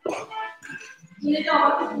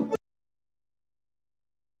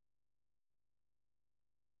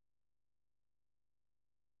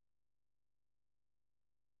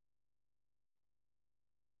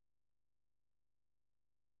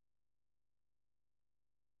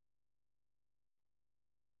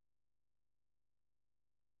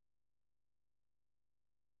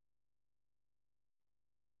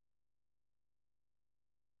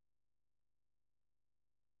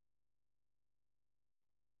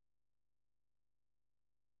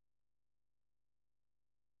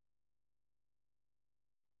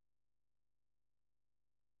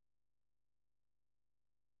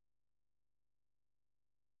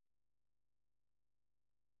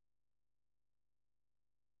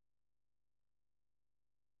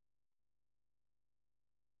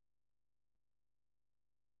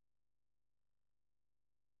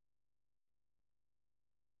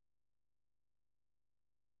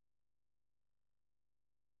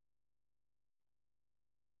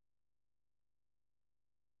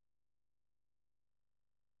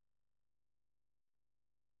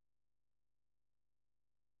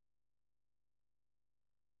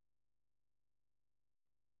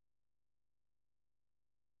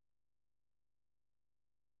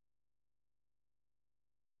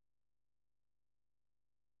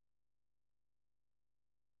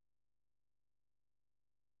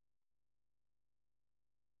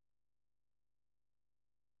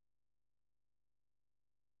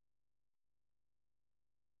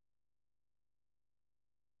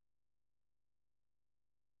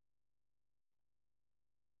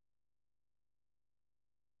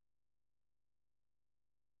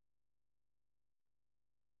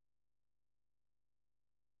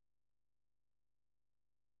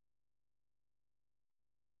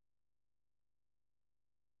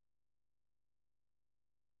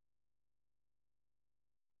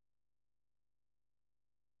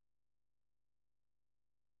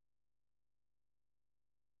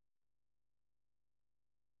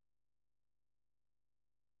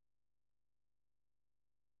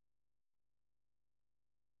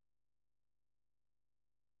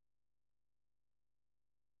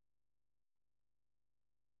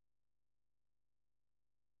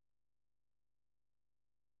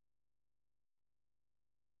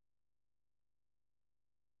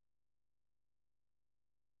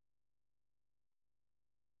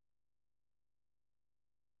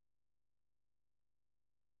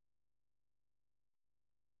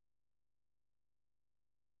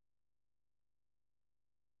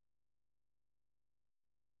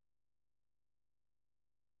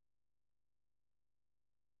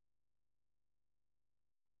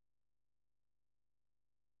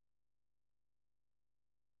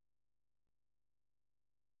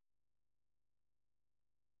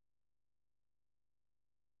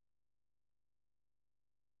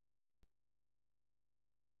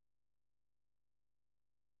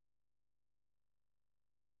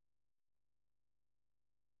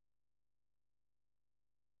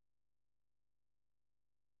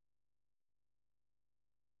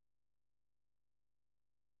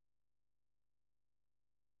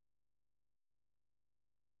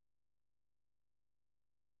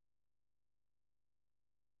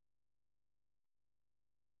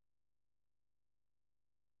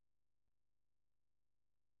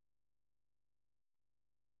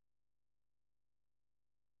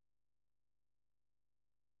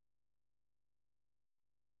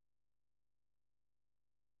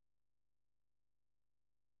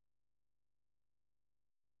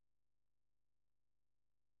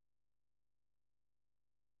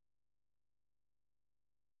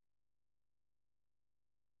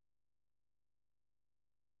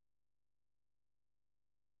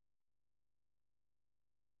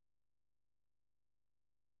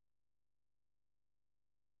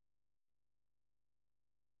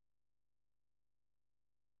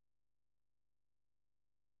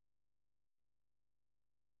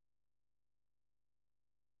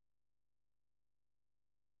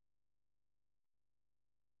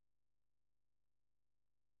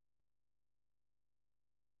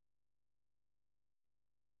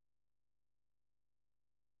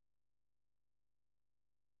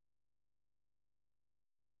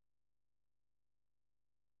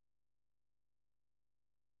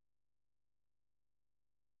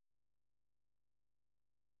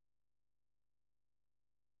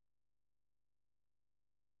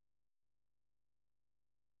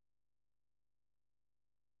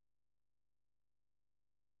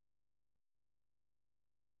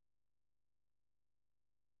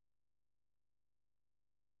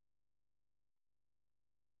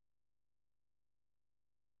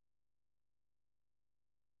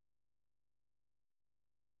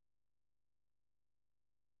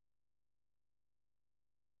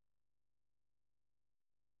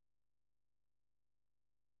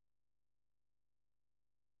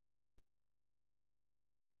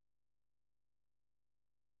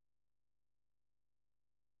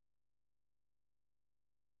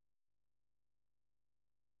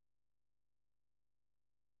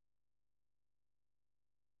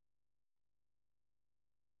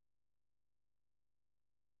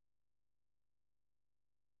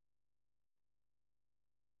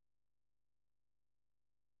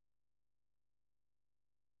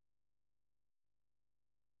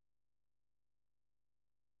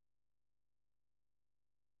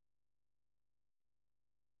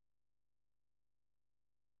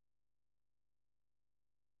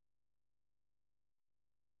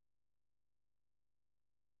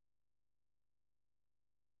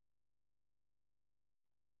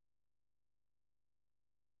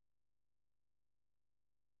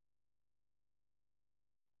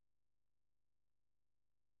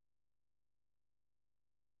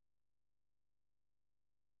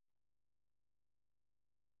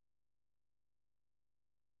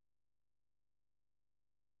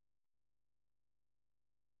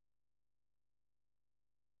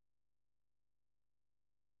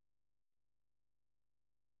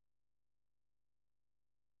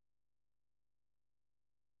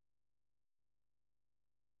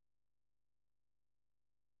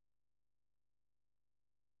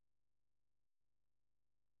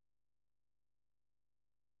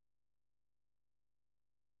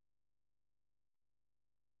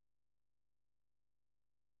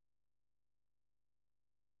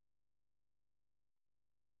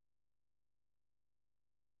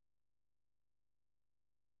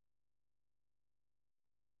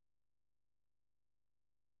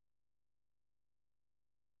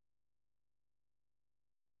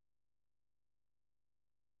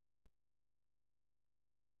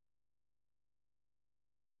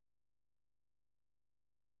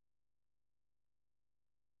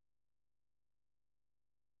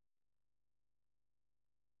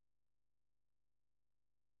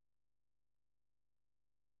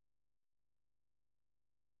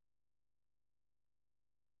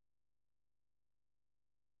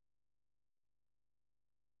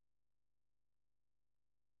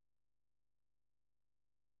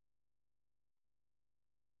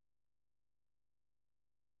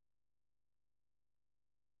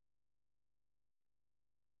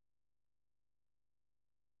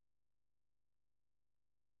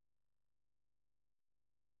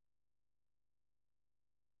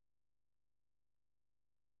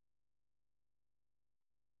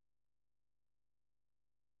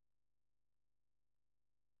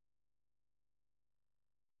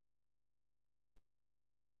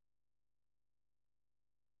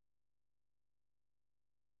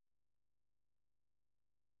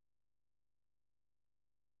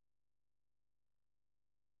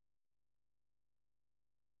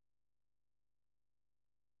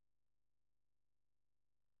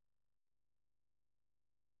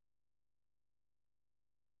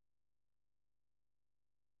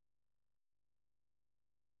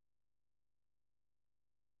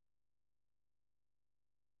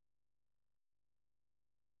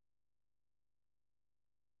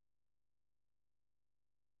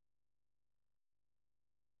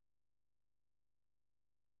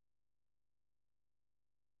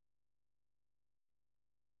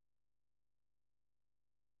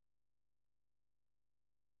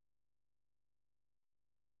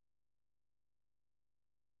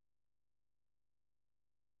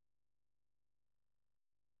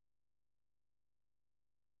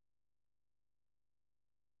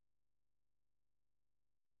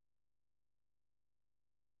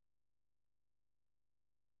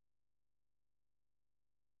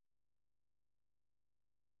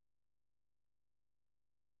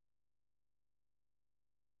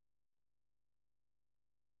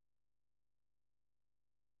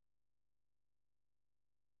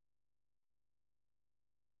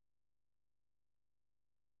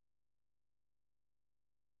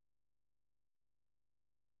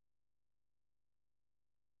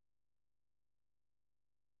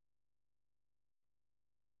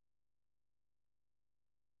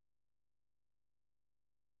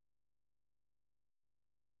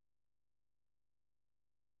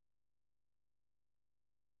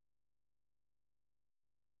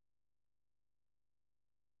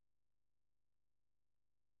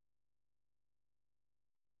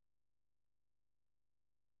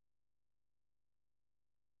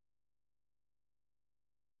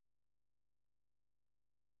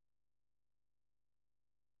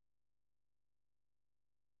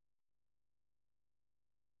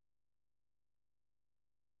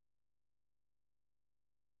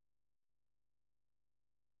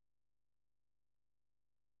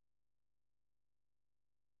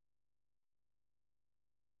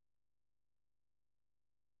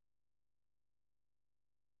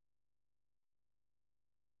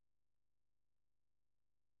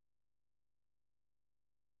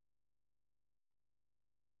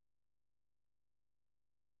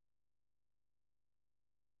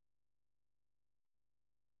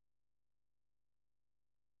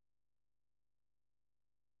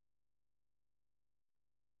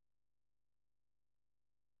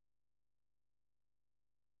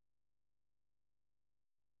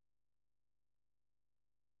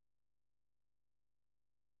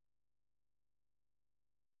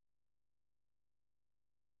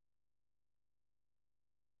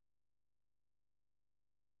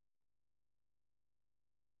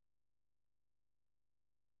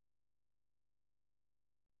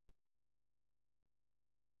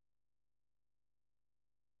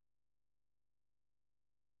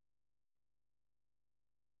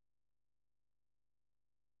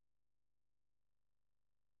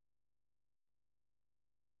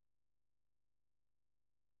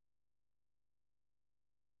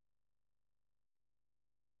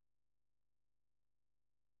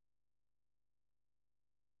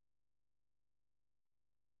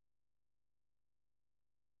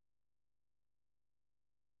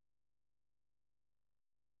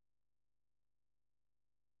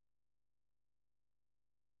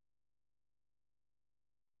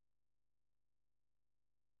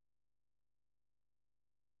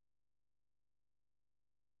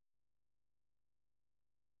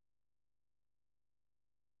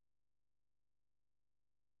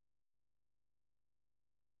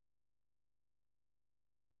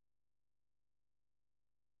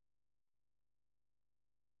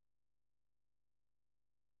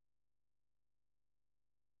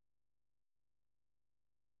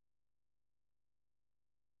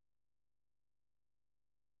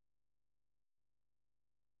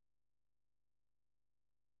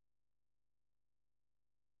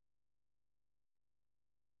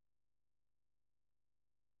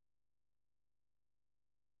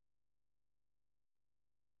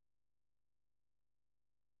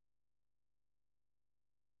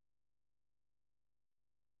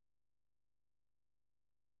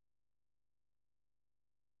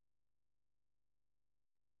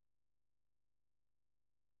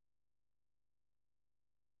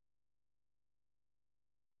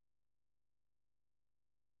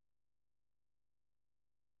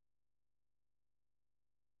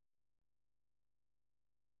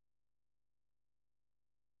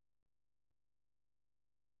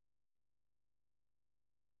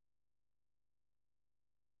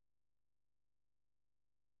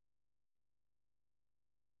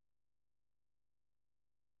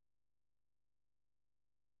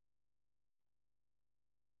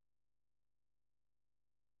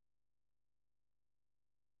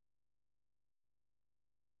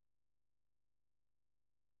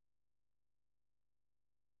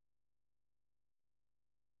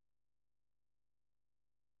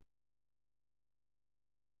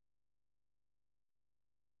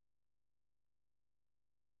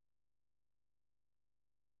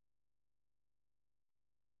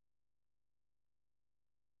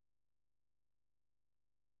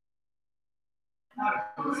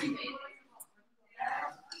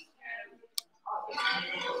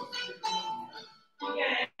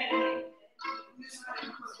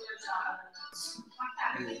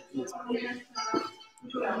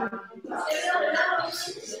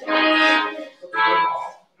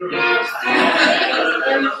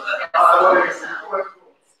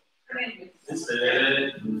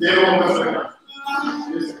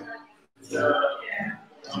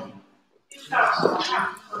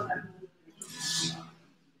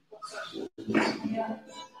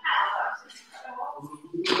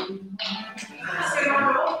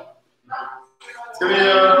 Ska vi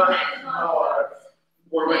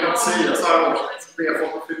vår veckans sida så här också. Be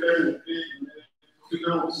folk att flytta ihop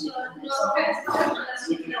så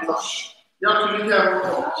mycket ni törs. Hjärtligt hem och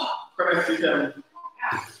Jeanette hem.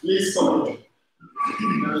 Lis kommer.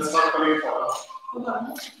 Eller starta min fara.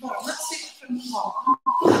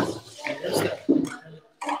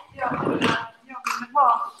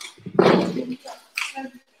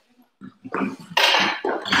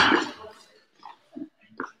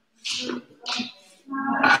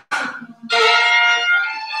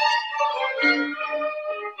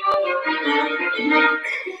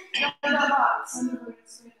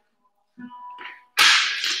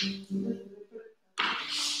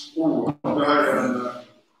 Det här är en...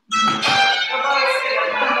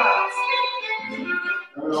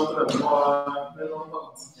 Jag vill inte det. Det är något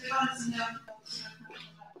annat.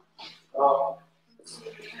 Ja.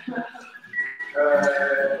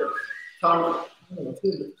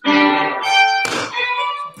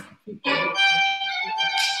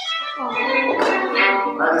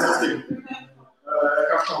 Nej, det ska skriva. Jag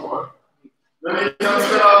kanske kommer. Men vi kan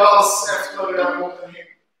spela vals efter jag har gått en hel.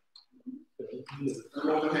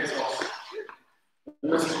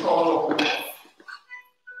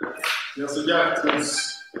 Det är alltså Gertruds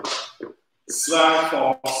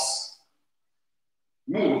svärfars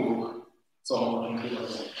mormor som man kallar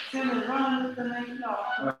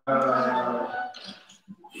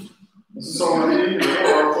och så sa man i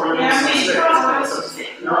och på en släkt.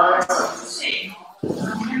 Ja, exakt.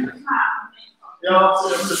 Ja,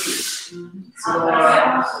 precis. Så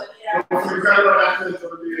de får själva räkna ut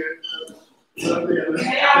vad det blir.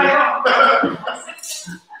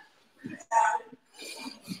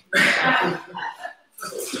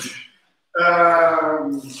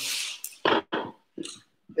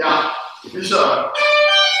 Ja, vi kör.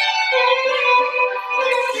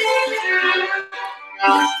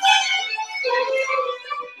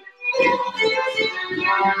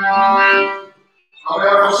 Ja,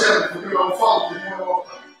 jag har känt på grund av fallet i många år.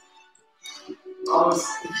 Alldeles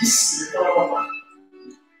gissligt på många år.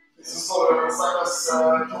 Så står det en stackars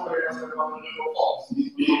kollega som var med lokalt i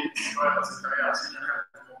början sin karriär så kan jag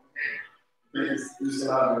det finns just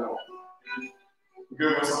det här med då.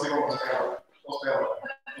 Gubben satt igång och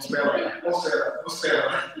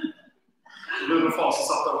spelade. Gubben far som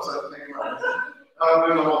satt där och så tänkte man ja,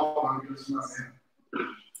 nu har man på en gubben som är sen.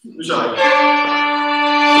 Nu kör vi.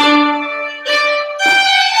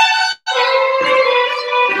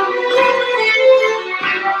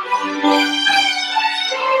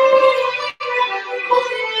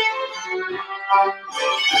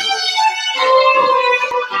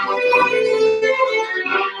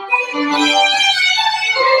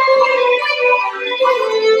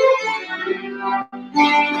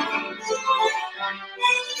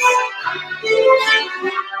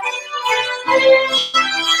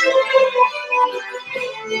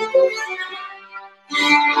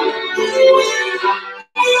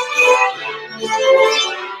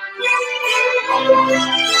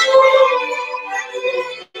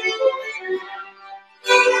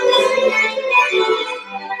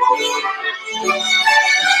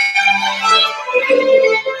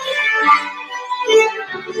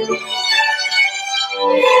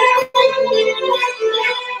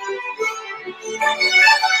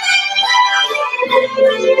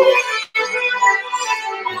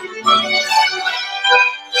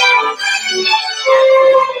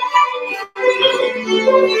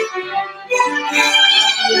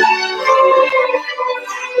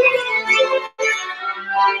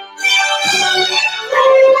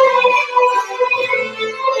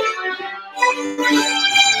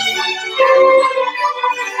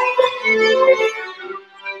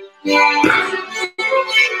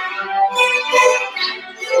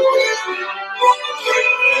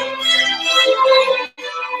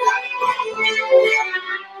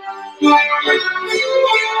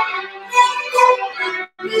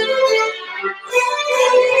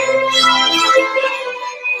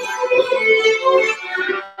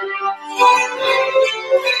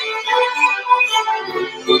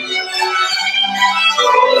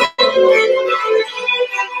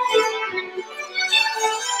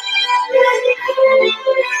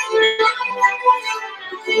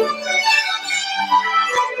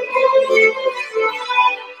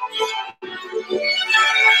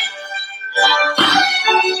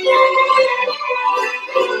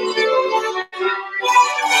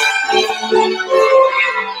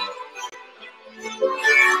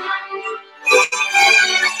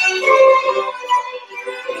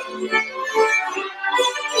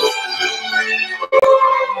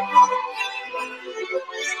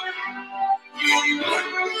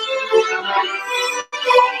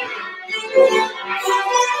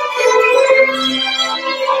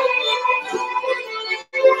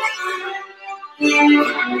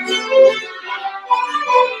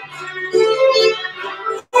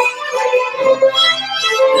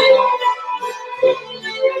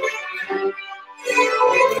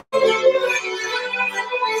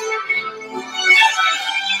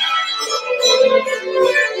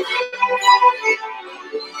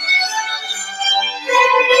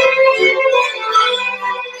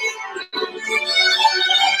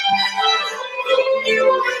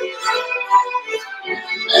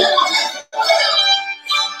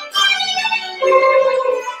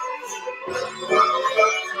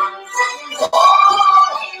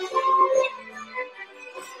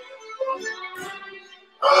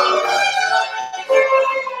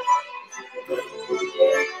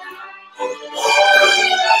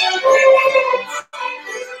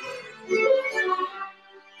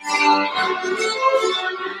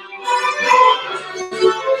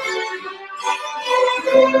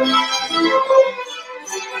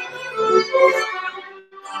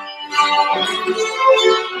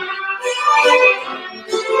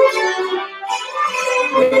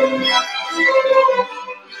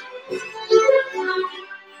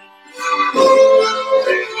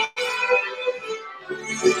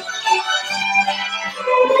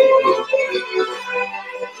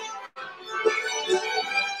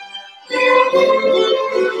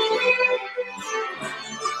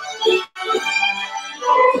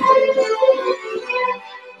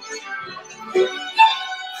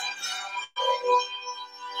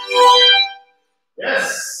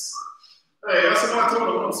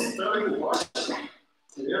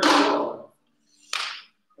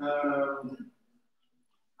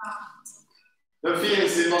 Den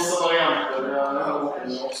finns i massa varianter, det här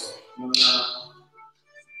låten också. Men,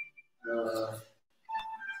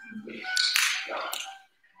 ja.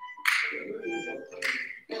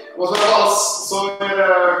 Och så är det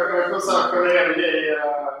en generell grej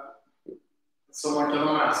som man kan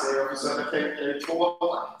ha med sig och försöka tänka i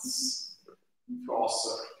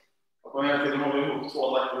tvåtaktsfraser. Att man egentligen håller ihop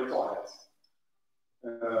två takter i taget.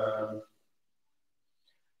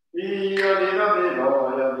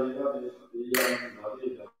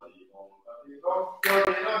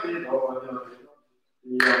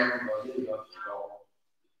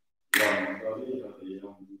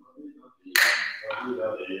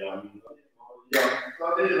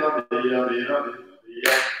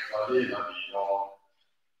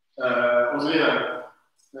 Och så vidare.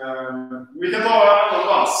 Vi kan ta en annan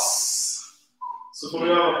vass. Så får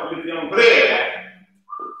vi göra lite grann brev.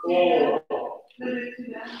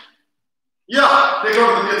 Ja, det är klart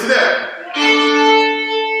att det blir till det.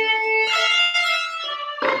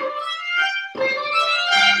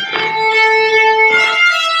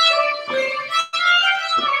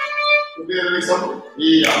 Då blir det liksom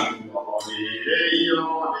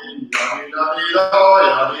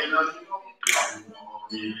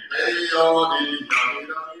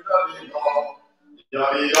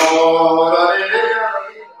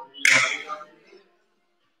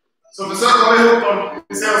så försöker vi ihop dem.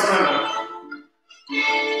 Vi ser vad som händer.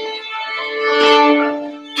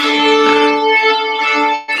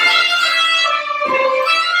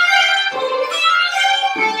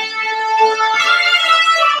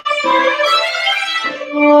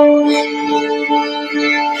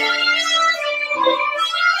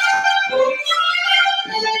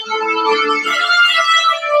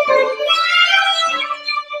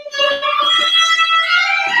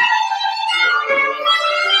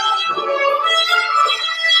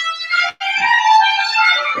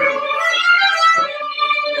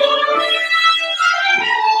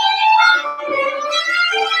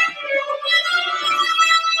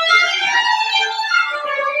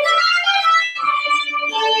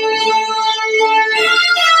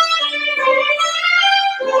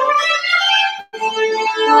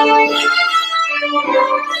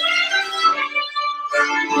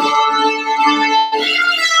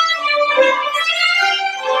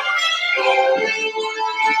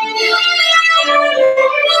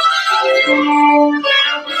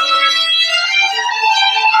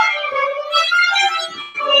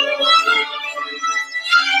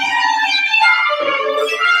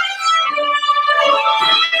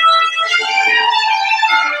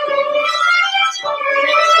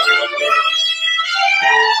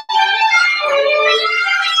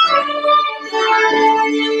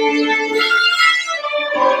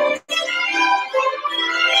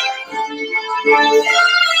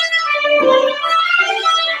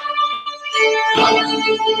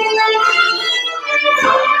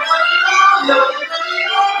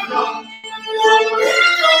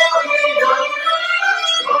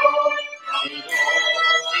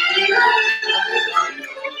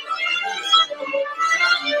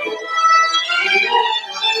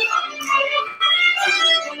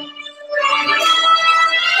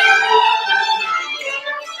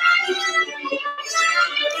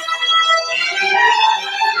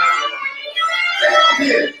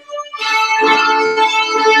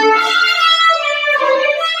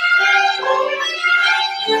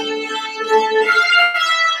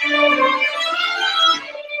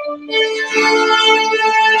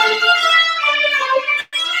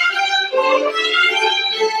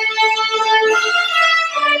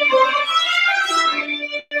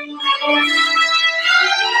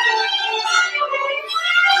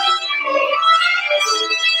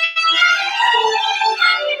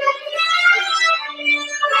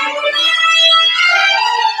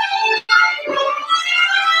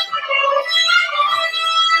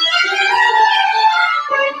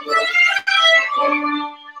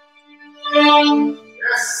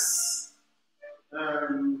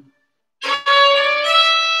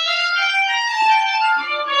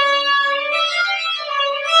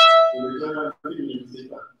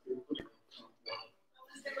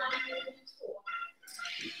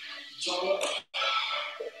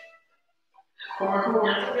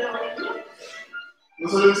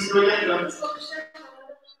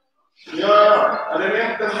 Ja, den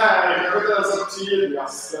är inte här. Jag vet inte ens att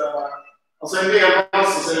tydligast. Alltså en del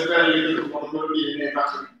alltså så är det väldigt lite att melodin är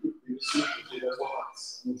kanske uppbyggd i slutet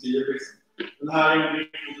om 10 liksom. Den här är inte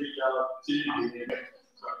riktigt lika tydlig.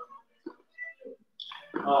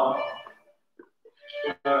 Ja.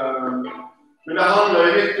 Men det handlar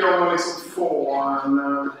ju mycket om att liksom få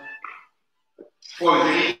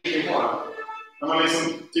lite riktning på den. När man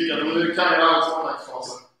liksom tycker att nu kan jag allt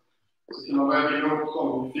tvåtaktsfasen. Så kan man välja ihop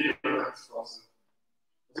dem i 4-taktsfasen.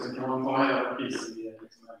 Och sen kan man ta hela pisen i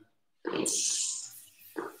liksom här.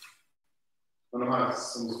 Och de här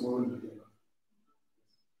som små underdelar.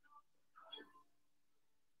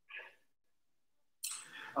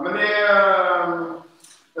 Ja men det är...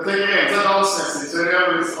 Jag tänker rent sett dansmässigt så är det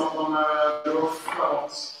övrigt som att man går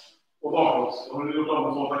framåt och bakåt. Och har du gjort om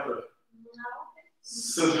med 2 takter?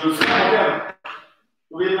 Så du får igen.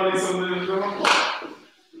 Då vill man liksom nu gå på.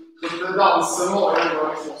 Så dansen har ju ändå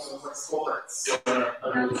liksom en slags tvåtakts.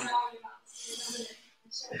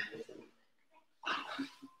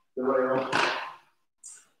 Det var ju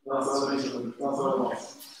dansa liksom. Dansa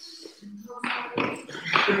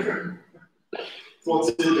 2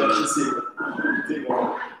 tydliga principer.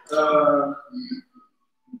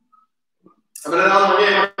 Men den andra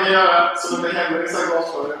grejen man kan göra som inte händer exakt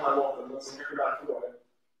avslag i den här låten, men som kanske därför då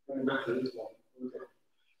är en bättre utmaning.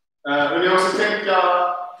 Men vi också tänka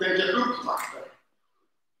upp takter.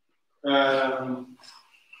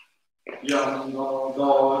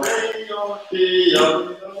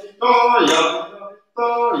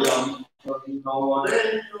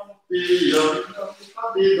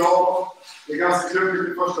 Det är ganska klumpigt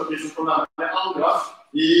i första priset på namnet. Det andra.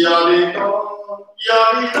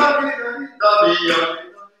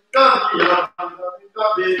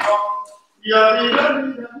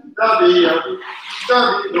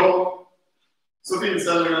 Så finns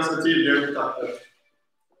det en ganska tydlig upptakter.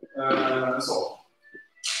 Så.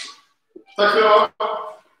 Tack för idag.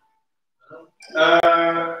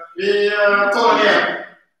 Vi tar den igen.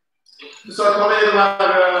 Försök hålla i de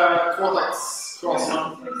här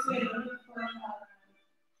tvåtaktsfraserna.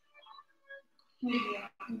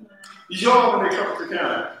 Ja, men det är klart att du kan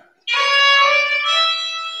göra det.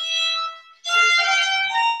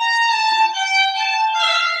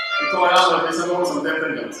 Vi tar i andra vissa långsamt helt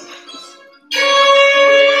enkelt.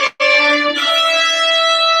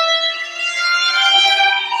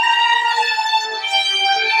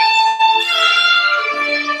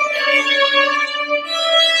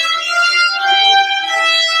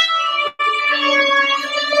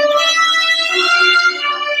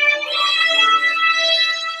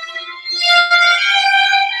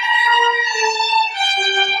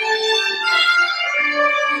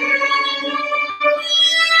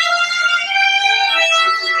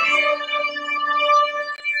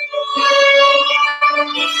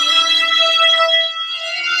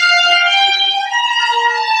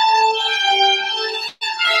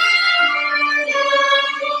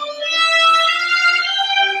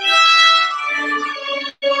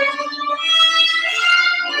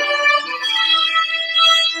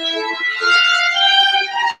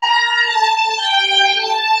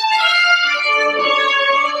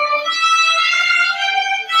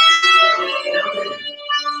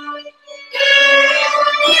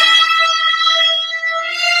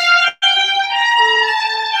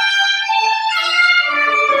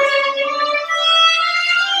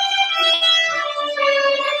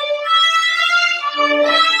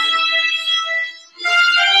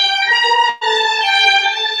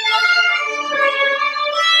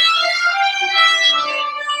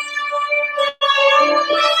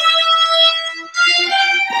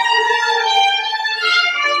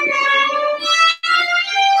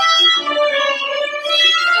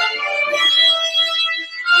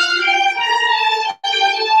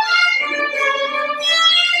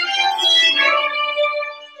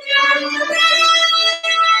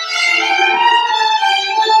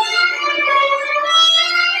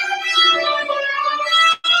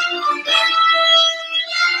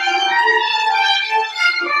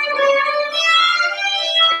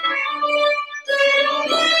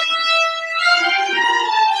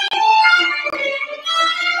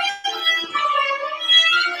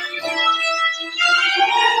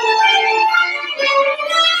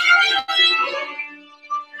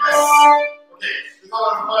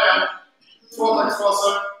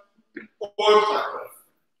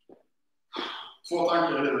 2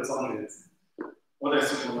 tankar i huvudet samtidigt. Och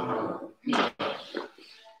dessutom det här.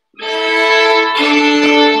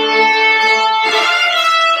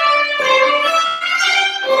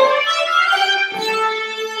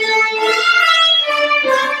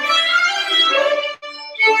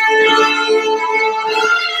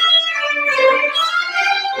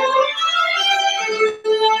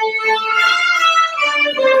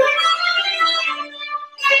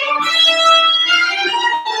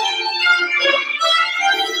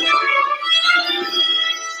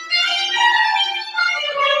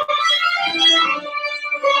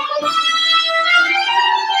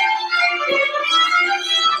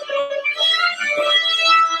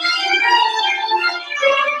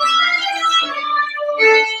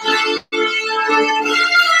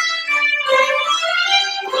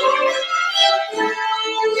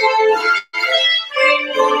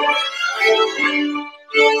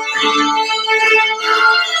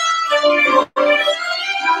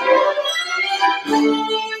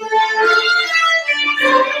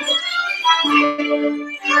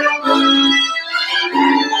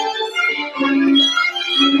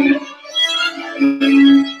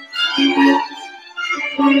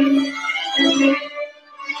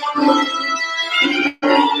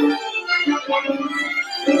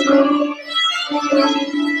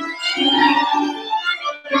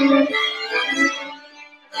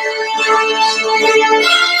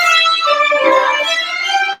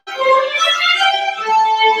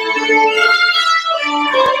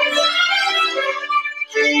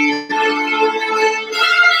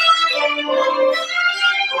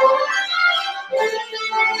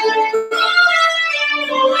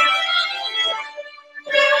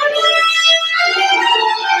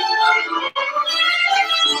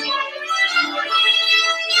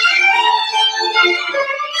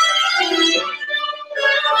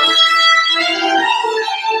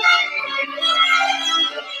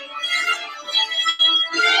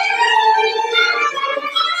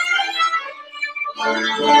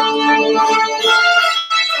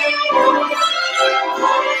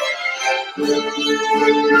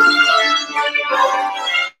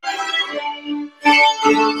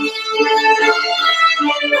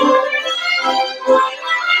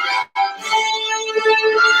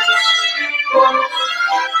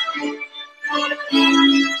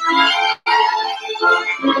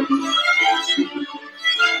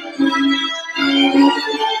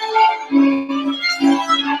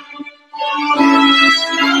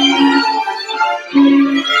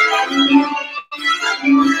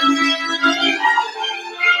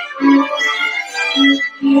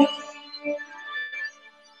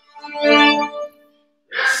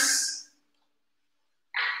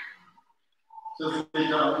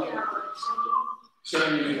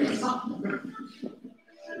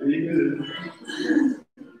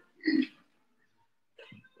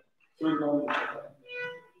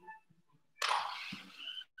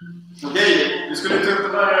 Okej, vi skulle ta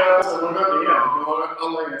upp den här någon övning igen. Vi har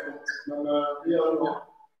alla inget gott, men vi gör det bra.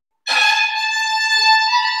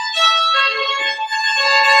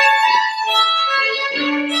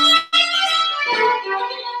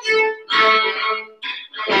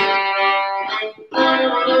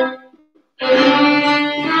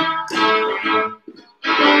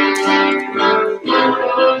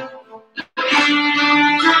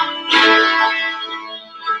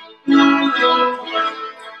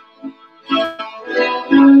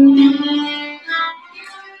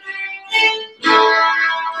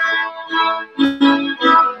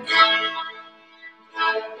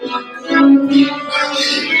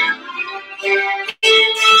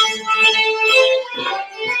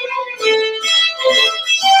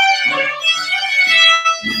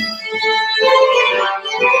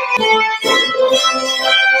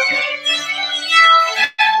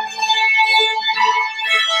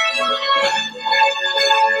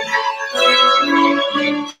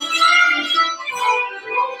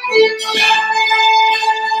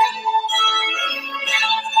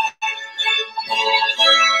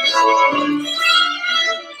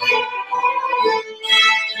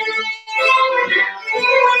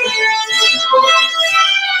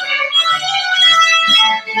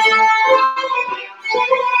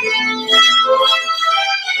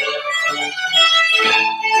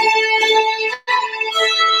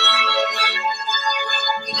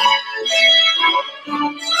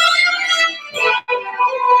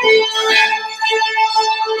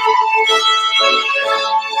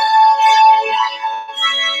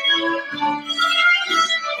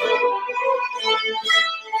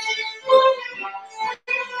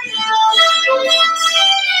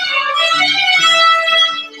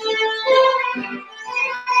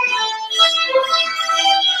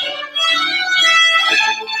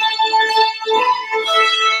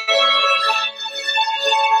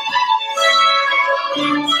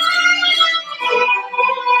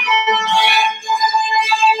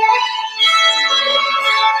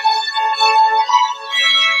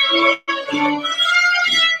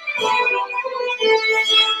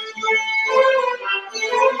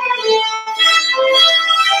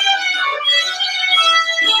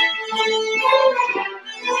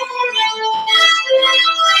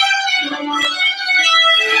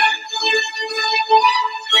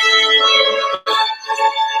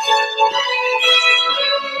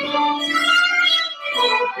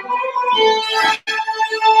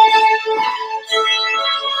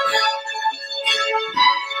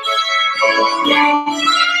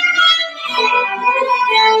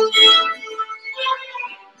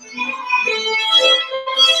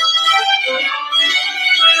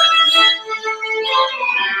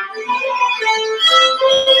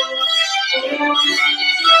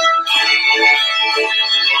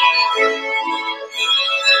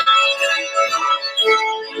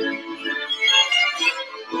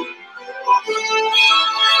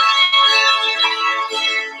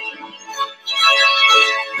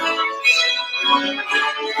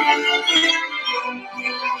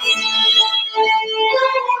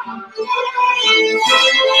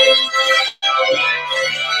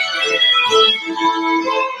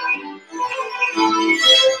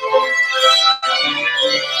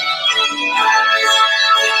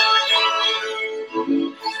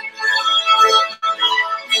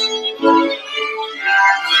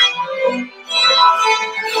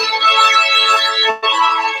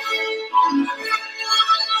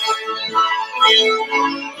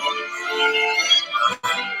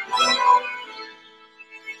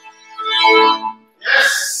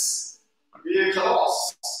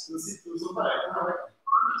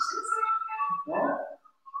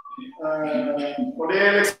 Och det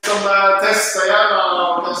är liksom testa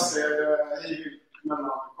gärna och testa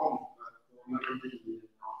mellan kompet och melodin.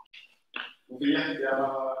 Och vi jättegärna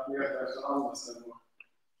leta efter andra stämmor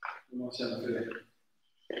om man känner för det.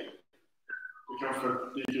 Det kanske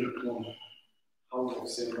dyker upp någon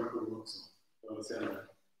halvårsig version också. Eller senare.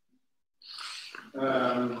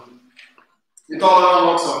 Vi tar den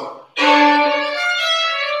andra också.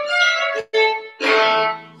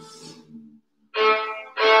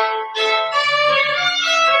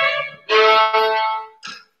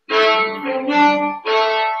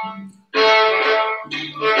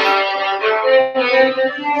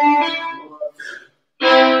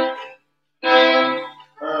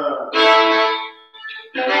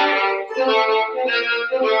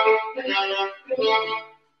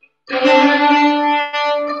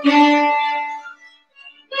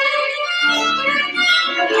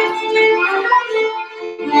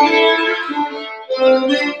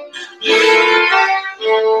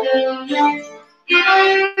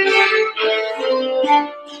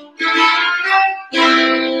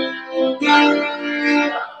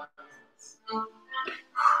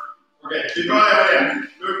 Okej, vi börjar med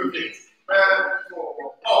det. Lugnt och fint. 5, 2,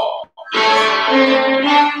 A.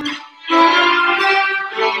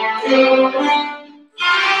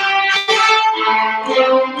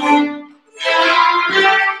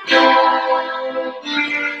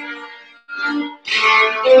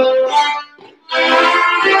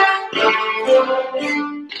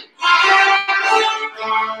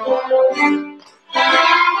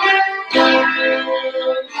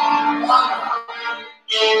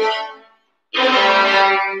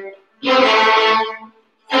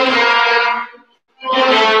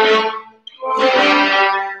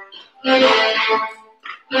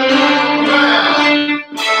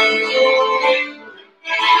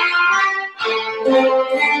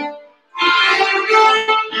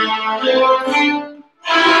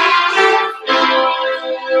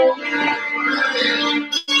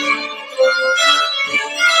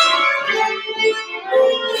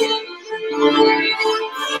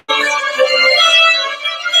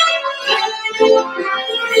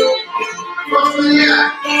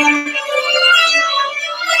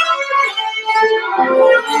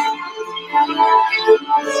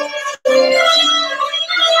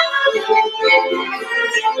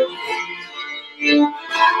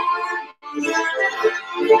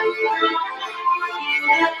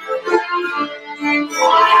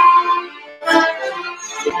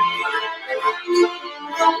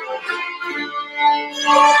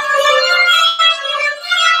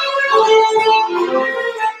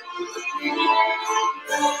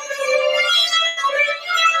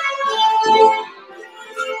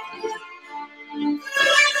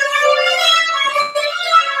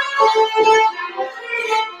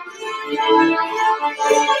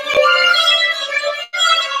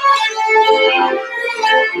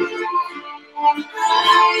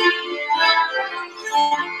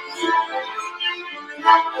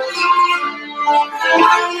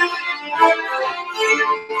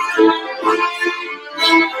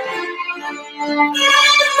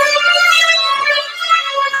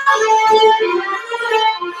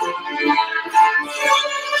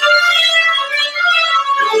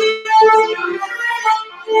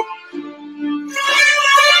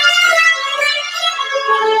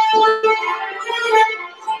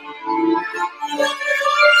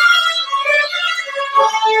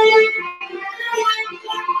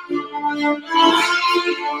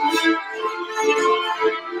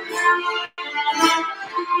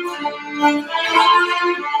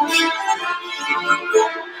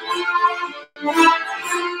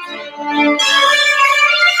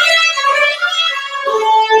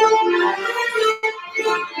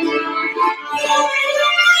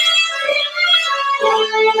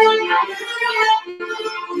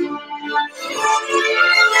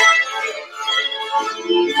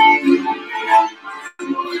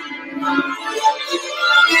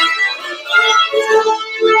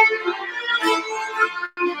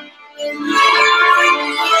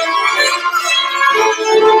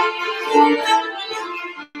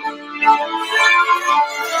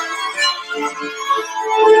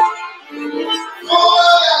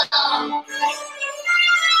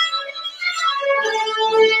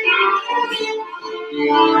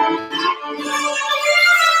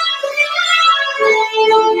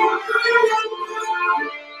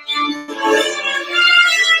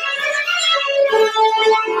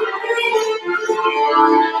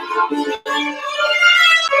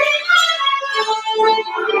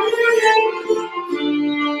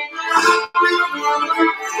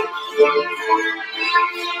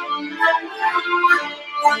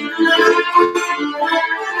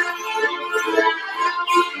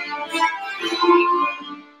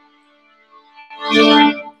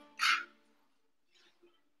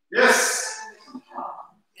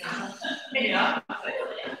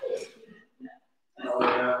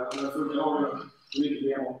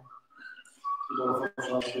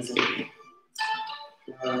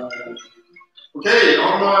 Okej,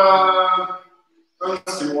 om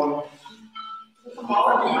önskemål.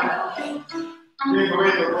 Vi får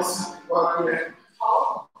veta vad det är.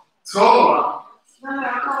 Travarna.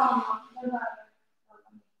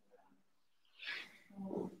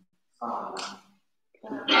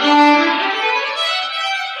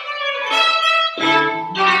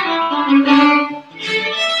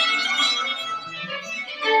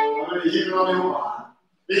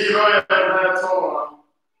 Vi börjar med travarna.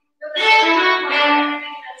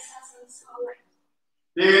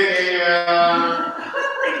 Det är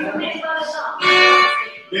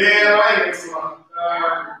engelska. Det är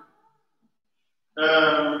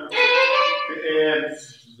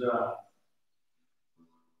där.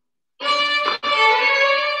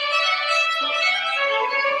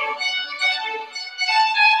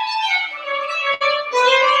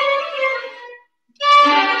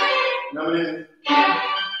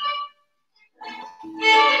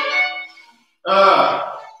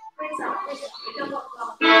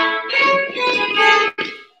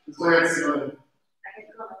 Det står helt stilla.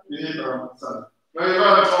 Vi hittar dem sen. Men vi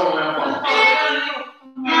börjar ta dem i alla fall.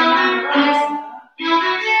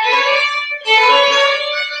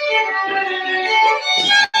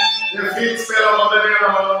 Det är fritt spelande det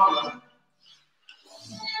ena och det andra.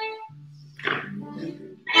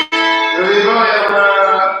 Men vi börjar med...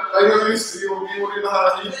 Just vi gjorde det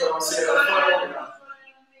här hyperavancerade förra gången.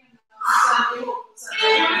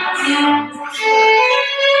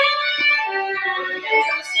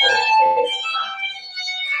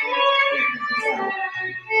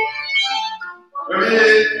 Men vi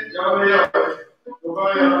gör det. Då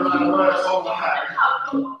börjar sådana här.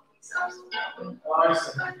 Ja,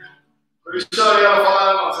 just det. Men vi kör i alla fall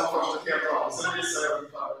ärman som första helt bra. Sen visar jag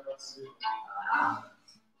ungefär.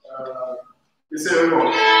 Vi ser hur det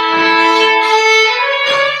går.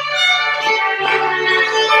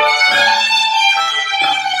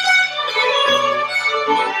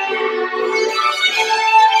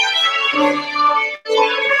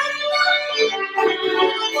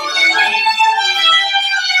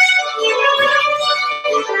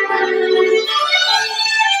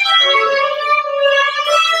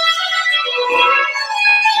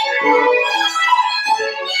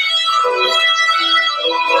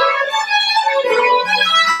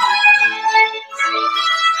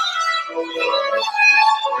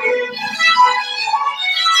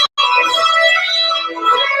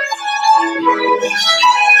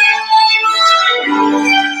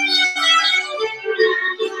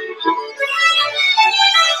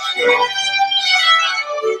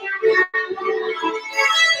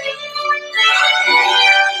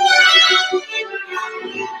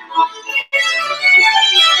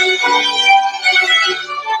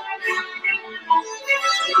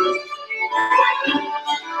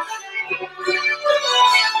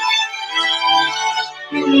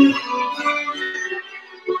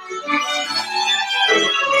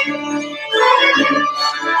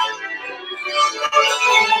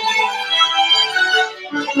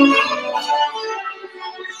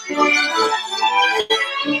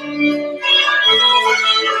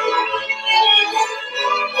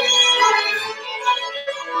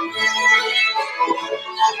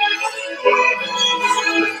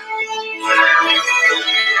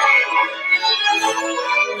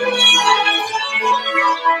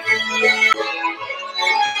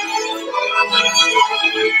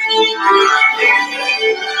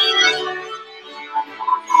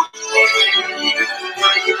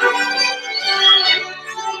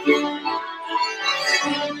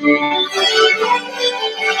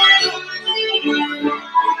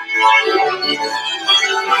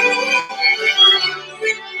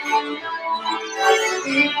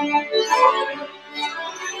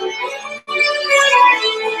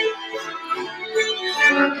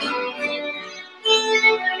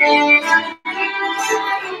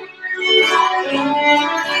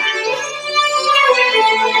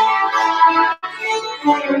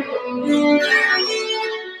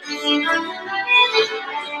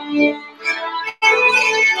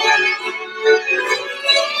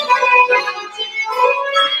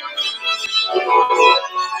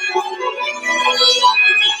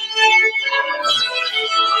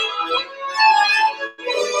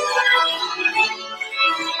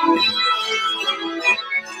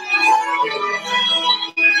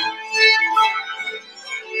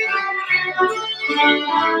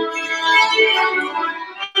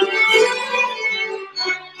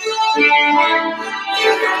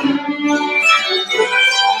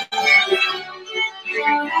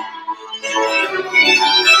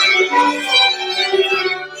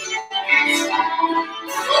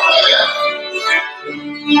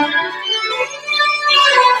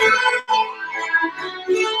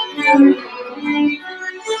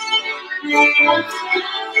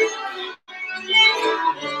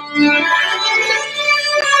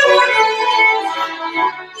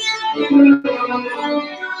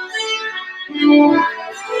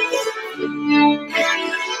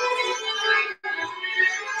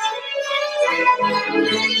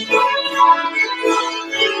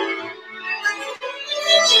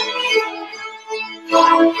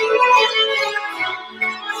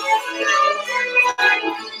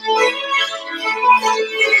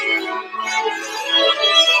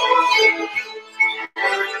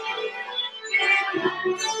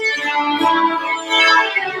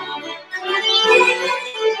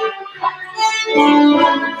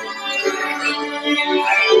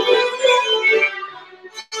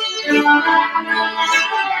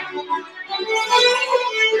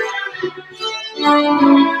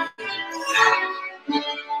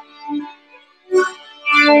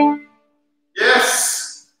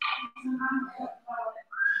 Yes!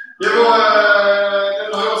 Det var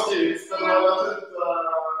den har jag skrivit. Den har jag varit ut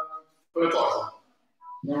för ett tag sedan.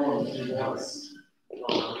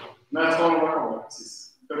 När jag tror det kommer, precis.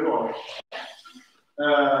 Februari.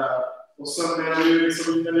 Och sen är det ju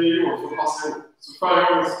liksom en ny år för att passa ihop. Så förra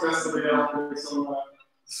gången så testade vi att det liksom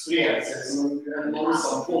spred sig som en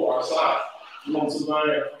långsam påverkan så här. Någon som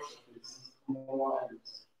börjar första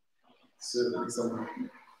liksom. Så det liksom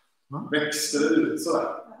växte ut så här.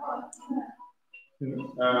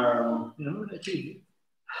 Ja, det är tydligt.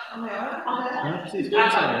 Ja, precis.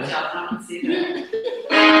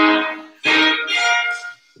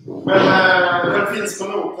 Men den finns på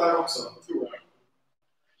något här också, tror jag.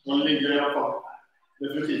 Den ligger i alla fall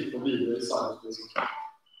definitivt på video i Sverige.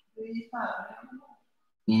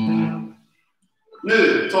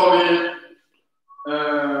 Nu tar vi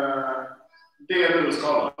det du ska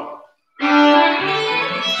ha.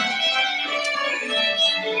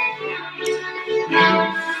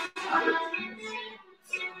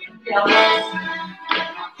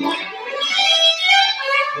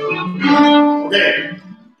 Okej,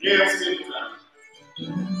 det är skrivet här.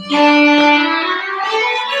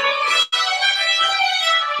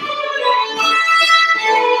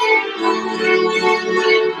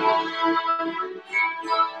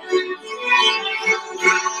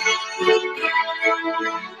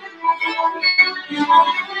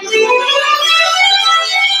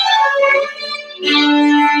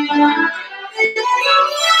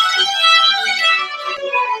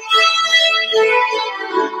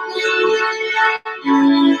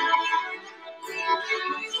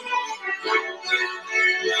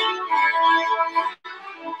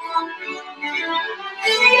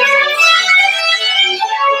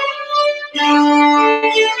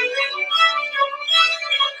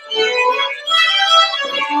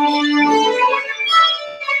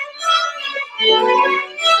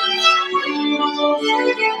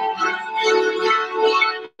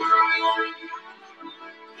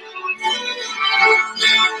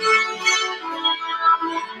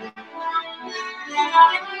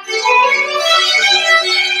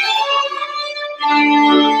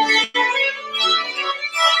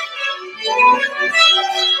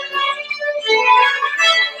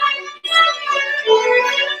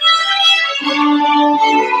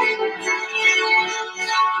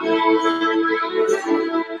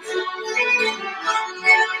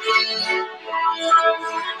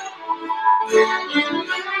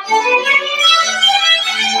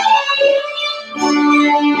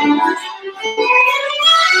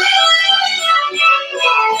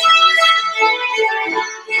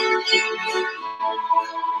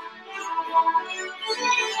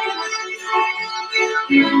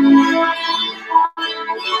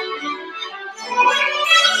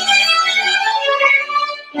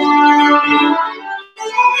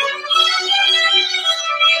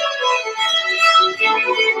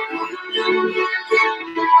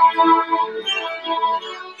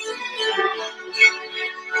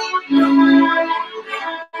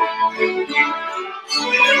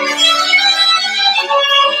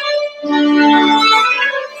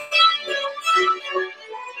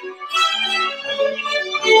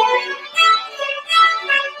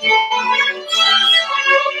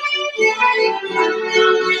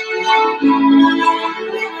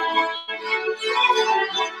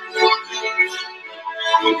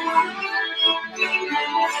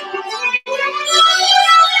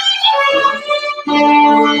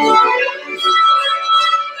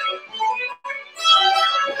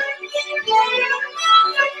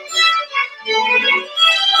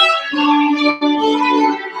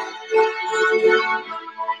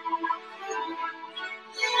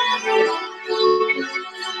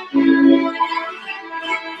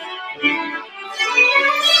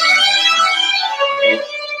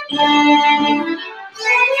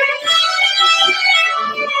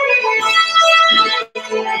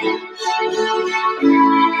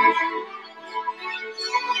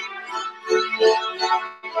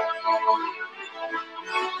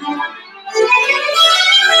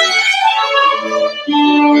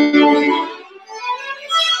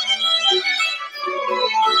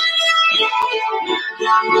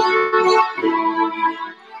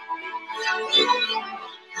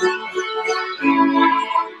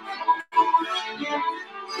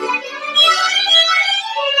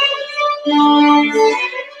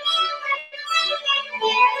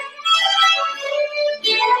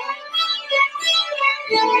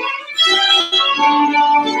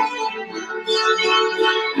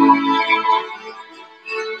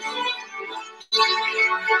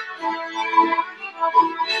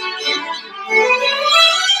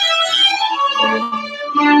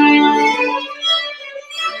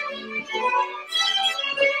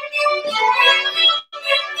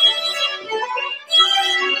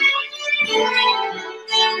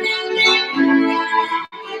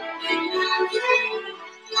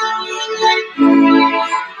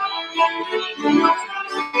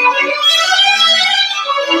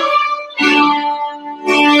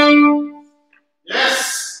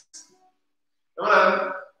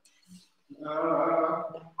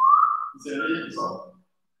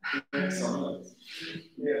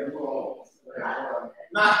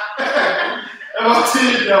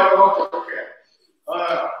 tydliga och raka besked.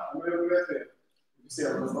 Ja, men det vet vi. Vi får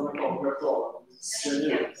se om det stannar kvar på rektorn. Ska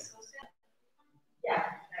ge ut. Ja.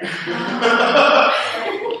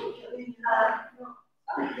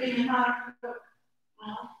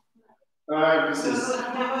 Nej, precis.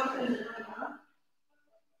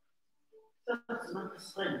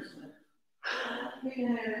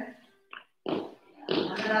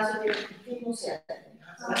 Men alltså det måste jag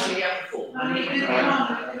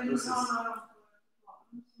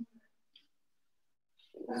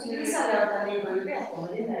jag skulle säga att det var ju bättre, men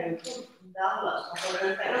det är ju inte alla som får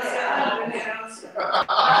det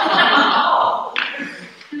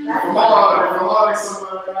De har liksom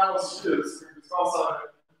nära oss ljud.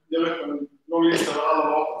 Jag vet en lång lista med alla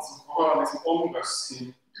vapen som får höra liksom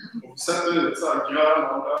omröstning och sätta ut så här gröna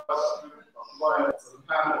och röda. Vad är det? Den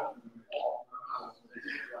här vapen är av, den här vapen är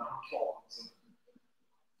jättegärna kvar.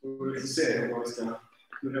 Så vi ser vad vi ska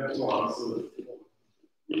repertoaren se ut.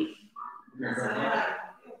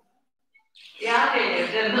 Ja,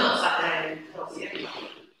 den hörs att det är jättebra.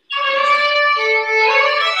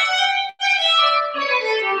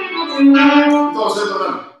 Vi tar oss ut av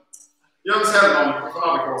den. Jöns Hellman från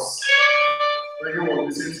Abekås. Region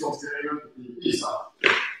i Skånska Spelmanslaget i Isa.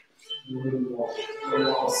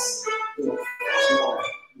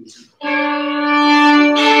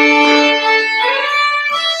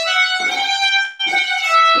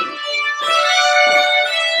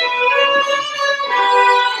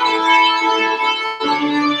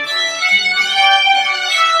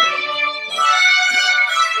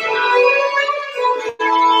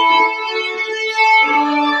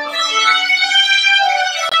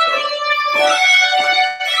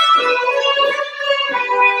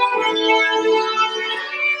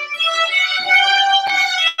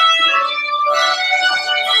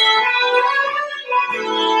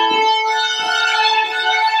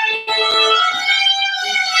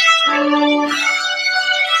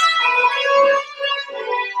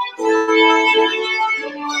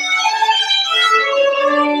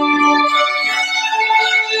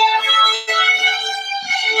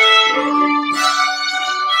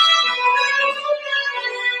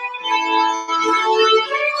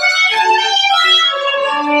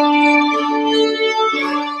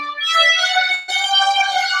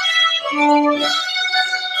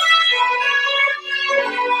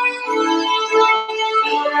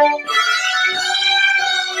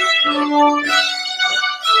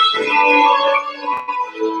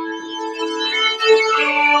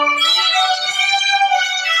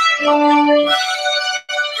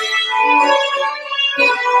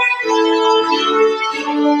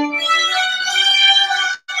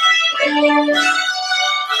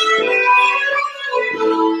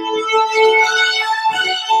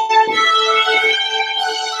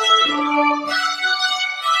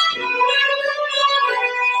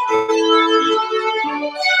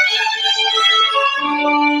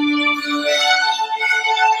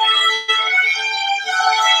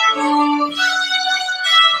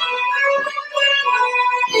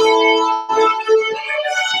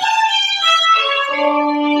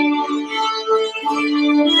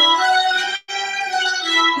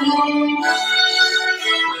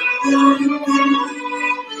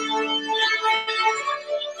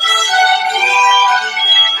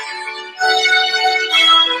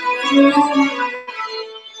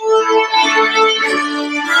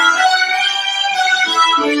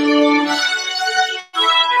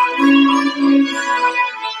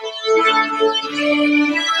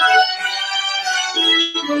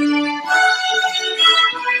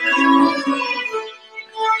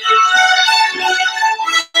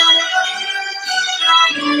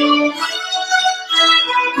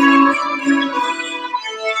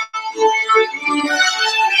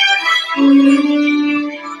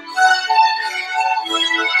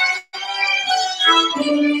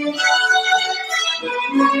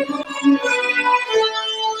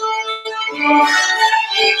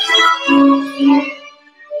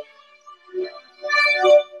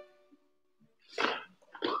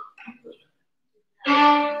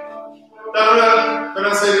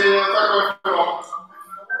 Den säger vi tack och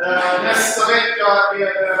för. Nästa vecka är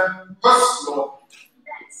det höstlov.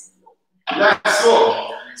 Läslov.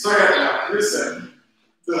 Så heter det. Just det.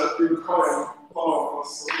 Vi kommer av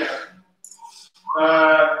oss och det.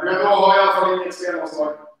 Men då har jag i alla fall inget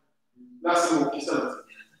spelmanslag. Läs en bok istället.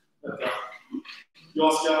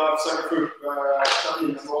 Jag ska försöka få upp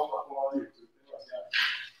Katinens data på YouTube.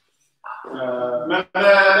 Men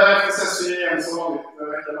därefter ses vi igen som vanligt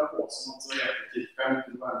veckan på som något som heter typ 50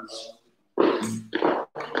 november.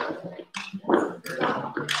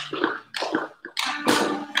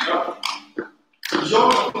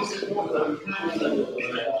 Ja, det finns ett mål där.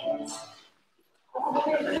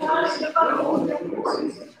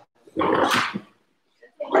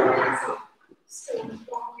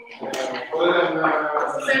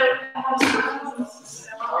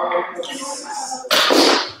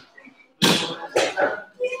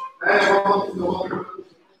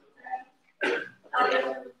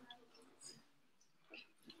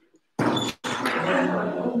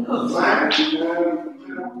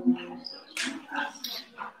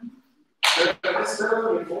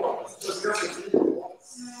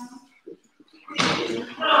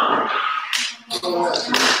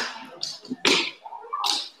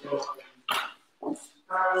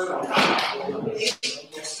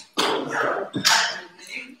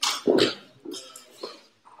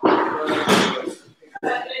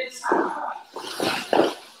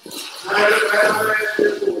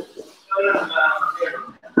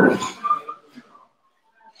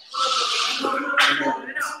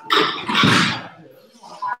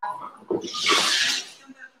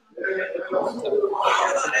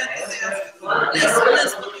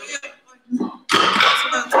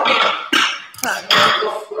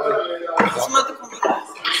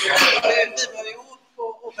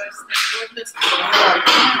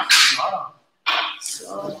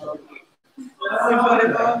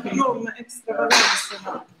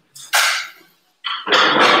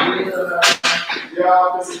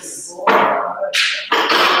 Ja, precis.